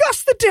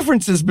 Discuss the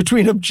differences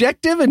between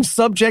objective and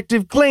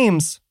subjective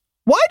claims.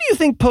 Why do you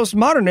think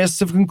postmodernists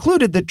have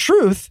concluded that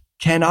truth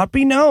cannot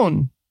be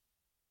known?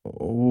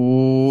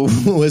 Oh,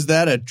 was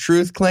that a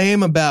truth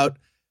claim about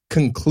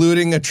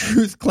concluding a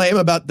truth claim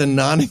about the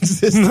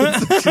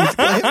non-existence of truth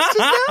claims just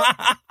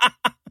now?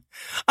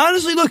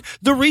 Honestly, look,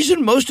 the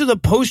reason most of the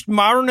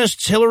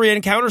postmodernists Hillary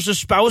encounters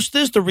espouse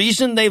this, the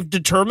reason they've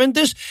determined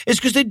this, is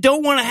because they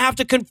don't want to have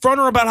to confront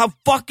her about how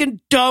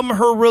fucking dumb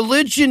her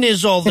religion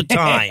is all the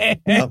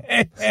time.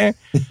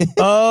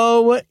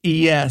 Oh,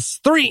 yes.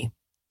 3,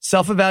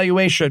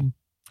 self-evaluation.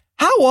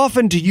 How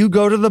often do you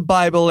go to the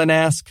Bible and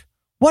ask,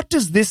 what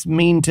does this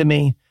mean to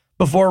me,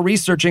 before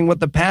researching what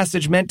the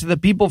passage meant to the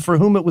people for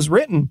whom it was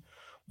written?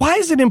 Why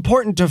is it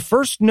important to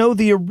first know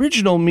the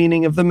original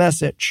meaning of the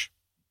message?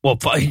 Well,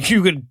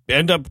 you could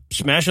end up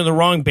smashing the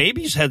wrong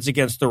babies' heads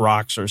against the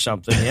rocks or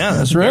something. Yeah,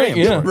 that's right, very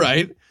yeah. important.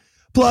 Right.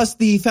 Plus,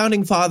 the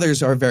founding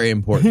fathers are very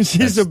important.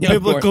 He's a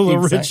biblical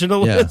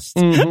originalist.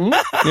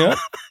 Yeah.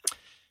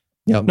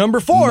 Yep. Number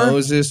 4.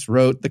 Moses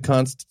wrote the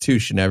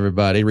Constitution,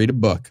 everybody. Read a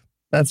book.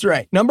 That's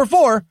right. Number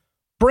 4,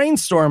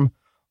 brainstorm.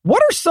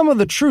 What are some of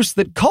the truths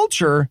that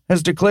culture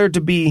has declared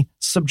to be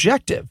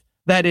subjective?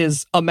 That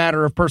is, a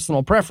matter of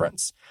personal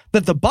preference.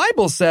 That the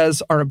Bible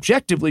says are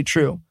objectively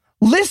true.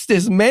 List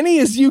as many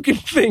as you can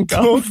think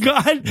of. Oh,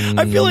 God.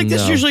 I feel like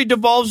this No. usually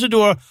devolves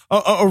into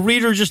a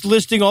reader just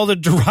listing all the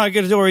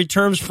derogatory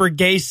terms for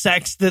gay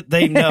sex that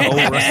they know.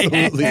 Right?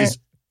 Absolutely. Is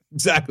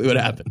exactly what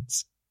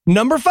happens.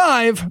 Number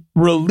 5,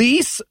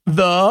 release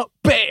the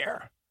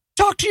bear.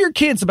 Talk to your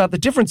kids about the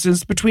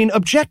differences between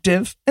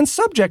objective and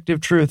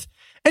subjective truth.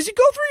 As you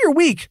go through your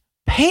week,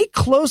 pay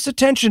close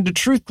attention to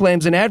truth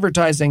claims in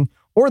advertising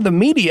or the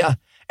media.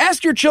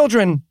 Ask your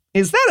children,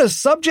 is that a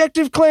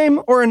subjective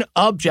claim or an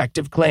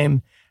objective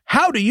claim?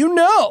 How do you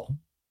know?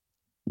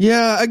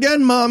 Yeah,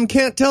 again, Mom,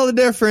 can't tell the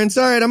difference.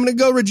 All right, I'm going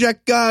to go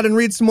reject God and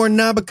read some more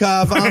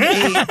Nabokov. I'm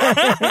 8.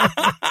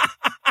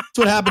 That's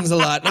what happens a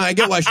lot. No, I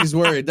get why she's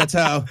worried. That's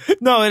how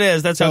No, it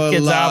is. That's how a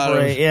kids lot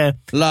operate. of- Yeah.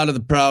 a lot of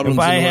the problems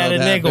If I in the had a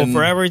world nickel happen.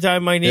 for every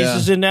time my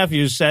nieces and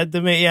nephews said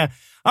to me, yeah.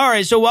 All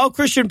right, so while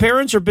Christian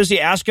parents are busy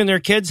asking their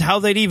kids how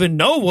they'd even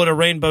know what a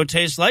rainbow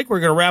tastes like, we're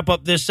going to wrap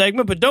up this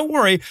segment. But don't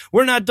worry,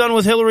 we're not done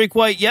with Hillary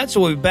quite yet,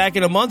 so we'll be back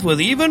in a month with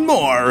even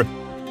more.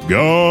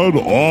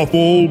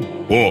 God-awful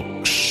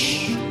books.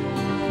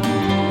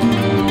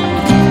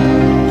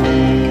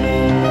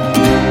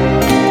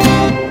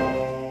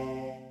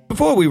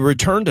 Before we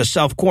return to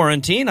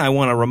self-quarantine, I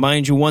want to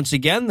remind you once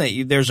again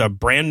that there's a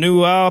brand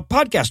new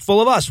podcast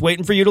full of us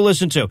waiting for you to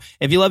listen to.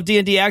 If you love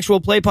D&D Actual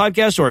Play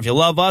Podcast, or if you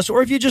love us,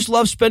 or if you just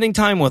love spending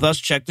time with us,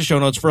 check the show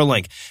notes for a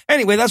link.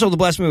 Anyway, that's all the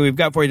blasphemy we've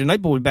got for you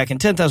tonight, but we'll be back in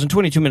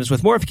 10,022 minutes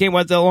with more. If you can't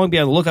wait that long, be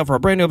on the lookout for a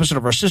brand new episode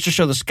of our sister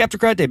show, The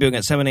Skeptocrat, debuting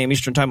at 7 a.m.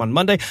 Eastern Time on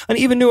Monday, an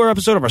even newer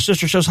episode of our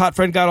sister show's Hot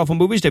Friend God Awful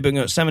Movies, debuting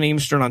at 7 a.m.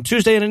 Eastern on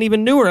Tuesday, and an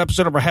even newer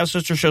episode of our half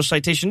sister show,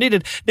 Citation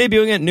Needed,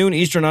 debuting at noon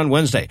Eastern on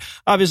Wednesday.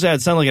 Obviously,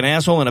 I'd sound like an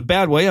asshole in a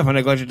bad way if I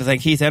neglected to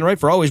thank Keith Enright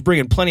for always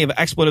bringing plenty of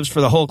expletives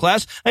for the whole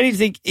class. I need to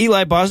thank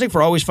Eli Bosnick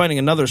for always finding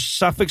another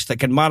suffix that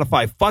can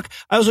modify fuck.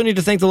 I also need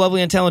to thank the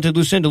lovely and talented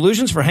Lucinda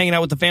Illusions for hanging out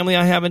with the family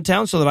I have in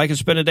town so that I can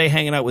spend a day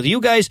hanging out with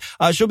you guys.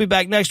 She'll be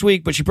back next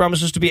week, but she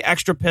promises to be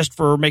extra pissed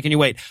for making you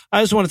wait.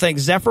 I also want to thank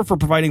Zephyr for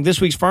providing this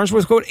week's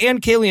Farnsworth quote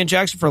and Kaylee and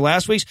Jackson for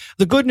last week's.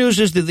 The good news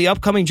is that the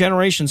upcoming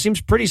generation seems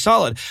pretty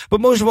solid.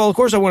 But most of all, of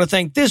course, I want to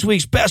thank this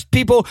week's best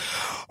people.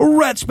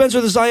 Rhett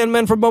Spencer, the Zion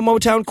Men from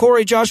Momotown,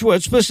 Corey Joshua,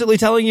 explicitly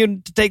telling you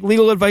to take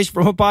legal advice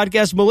from a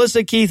podcast,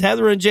 Melissa, Keith,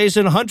 Heather, and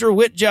Jason, Hunter,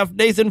 Whit, Jeff,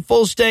 Nathan,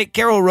 Full Stank,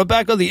 Carol,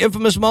 Rebecca, the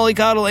infamous Molly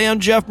Coddle, Ann,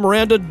 Jeff,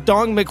 Miranda,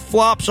 Dong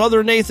McFlops,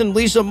 Other Nathan,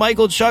 Lisa,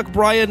 Michael, Chuck,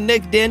 Brian,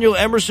 Nick, Daniel,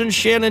 Emerson,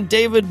 Shannon,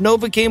 David,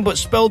 Novocaine, but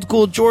spelled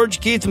cool,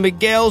 George, Keith,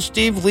 Miguel,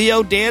 Steve,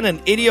 Leo, Dan,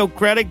 and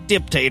idiocratic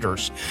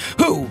dictators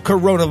who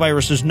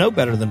coronavirus is no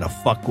better than to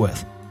fuck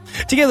with.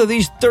 Together,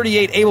 these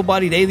 38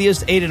 able-bodied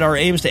atheists aided our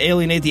aims to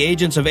alienate the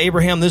agents of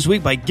Abraham this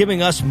week by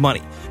giving us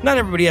money. Not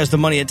everybody has the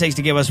money it takes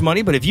to give us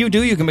money, but if you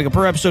do, you can make a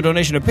per-episode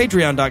donation at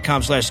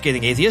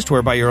patreon.com/scathingatheist,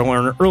 whereby you'll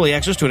earn early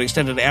access to an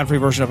extended ad-free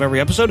version of every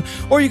episode,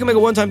 or you can make a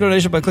one-time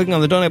donation by clicking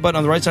on the donate button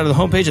on the right side of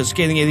the homepage at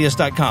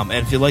scathingatheist.com.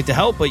 And if you'd like to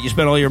help, but you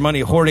spend all your money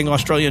hoarding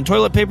Australian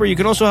toilet paper, you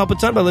can also help a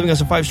ton by leaving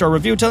us a 5-star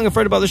review, telling a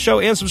friend about the show,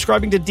 and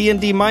subscribing to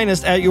D&D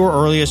Minus at your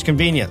earliest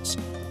convenience.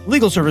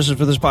 Legal services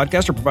for this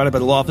podcast are provided by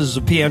the law offices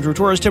of P. Andrew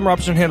Torres. Tim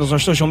Robertson handles our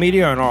social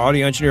media, and our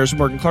audio engineer is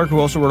Morgan Clark, who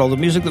also wrote all the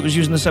music that was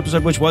used in this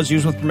episode, which was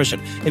used with permission.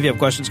 If you have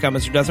questions,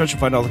 comments, or death threats, you'll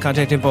find all the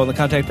contact info on the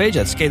contact page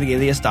at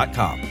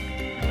scathingatheist.com.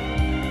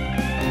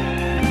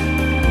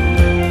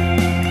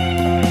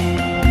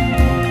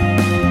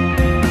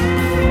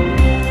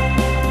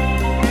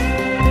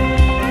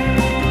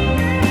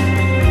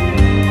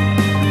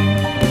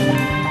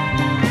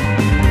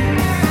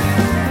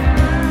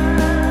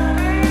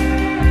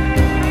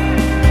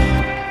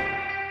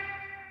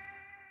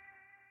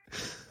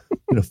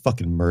 I'm going to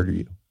fucking murder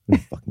you. I'm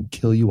going to fucking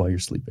kill you while you're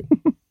sleeping.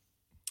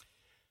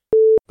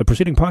 The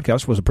preceding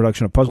podcast was a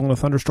production of Puzzle in a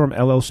Thunderstorm,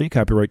 LLC,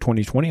 copyright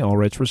 2020, all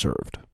rights reserved.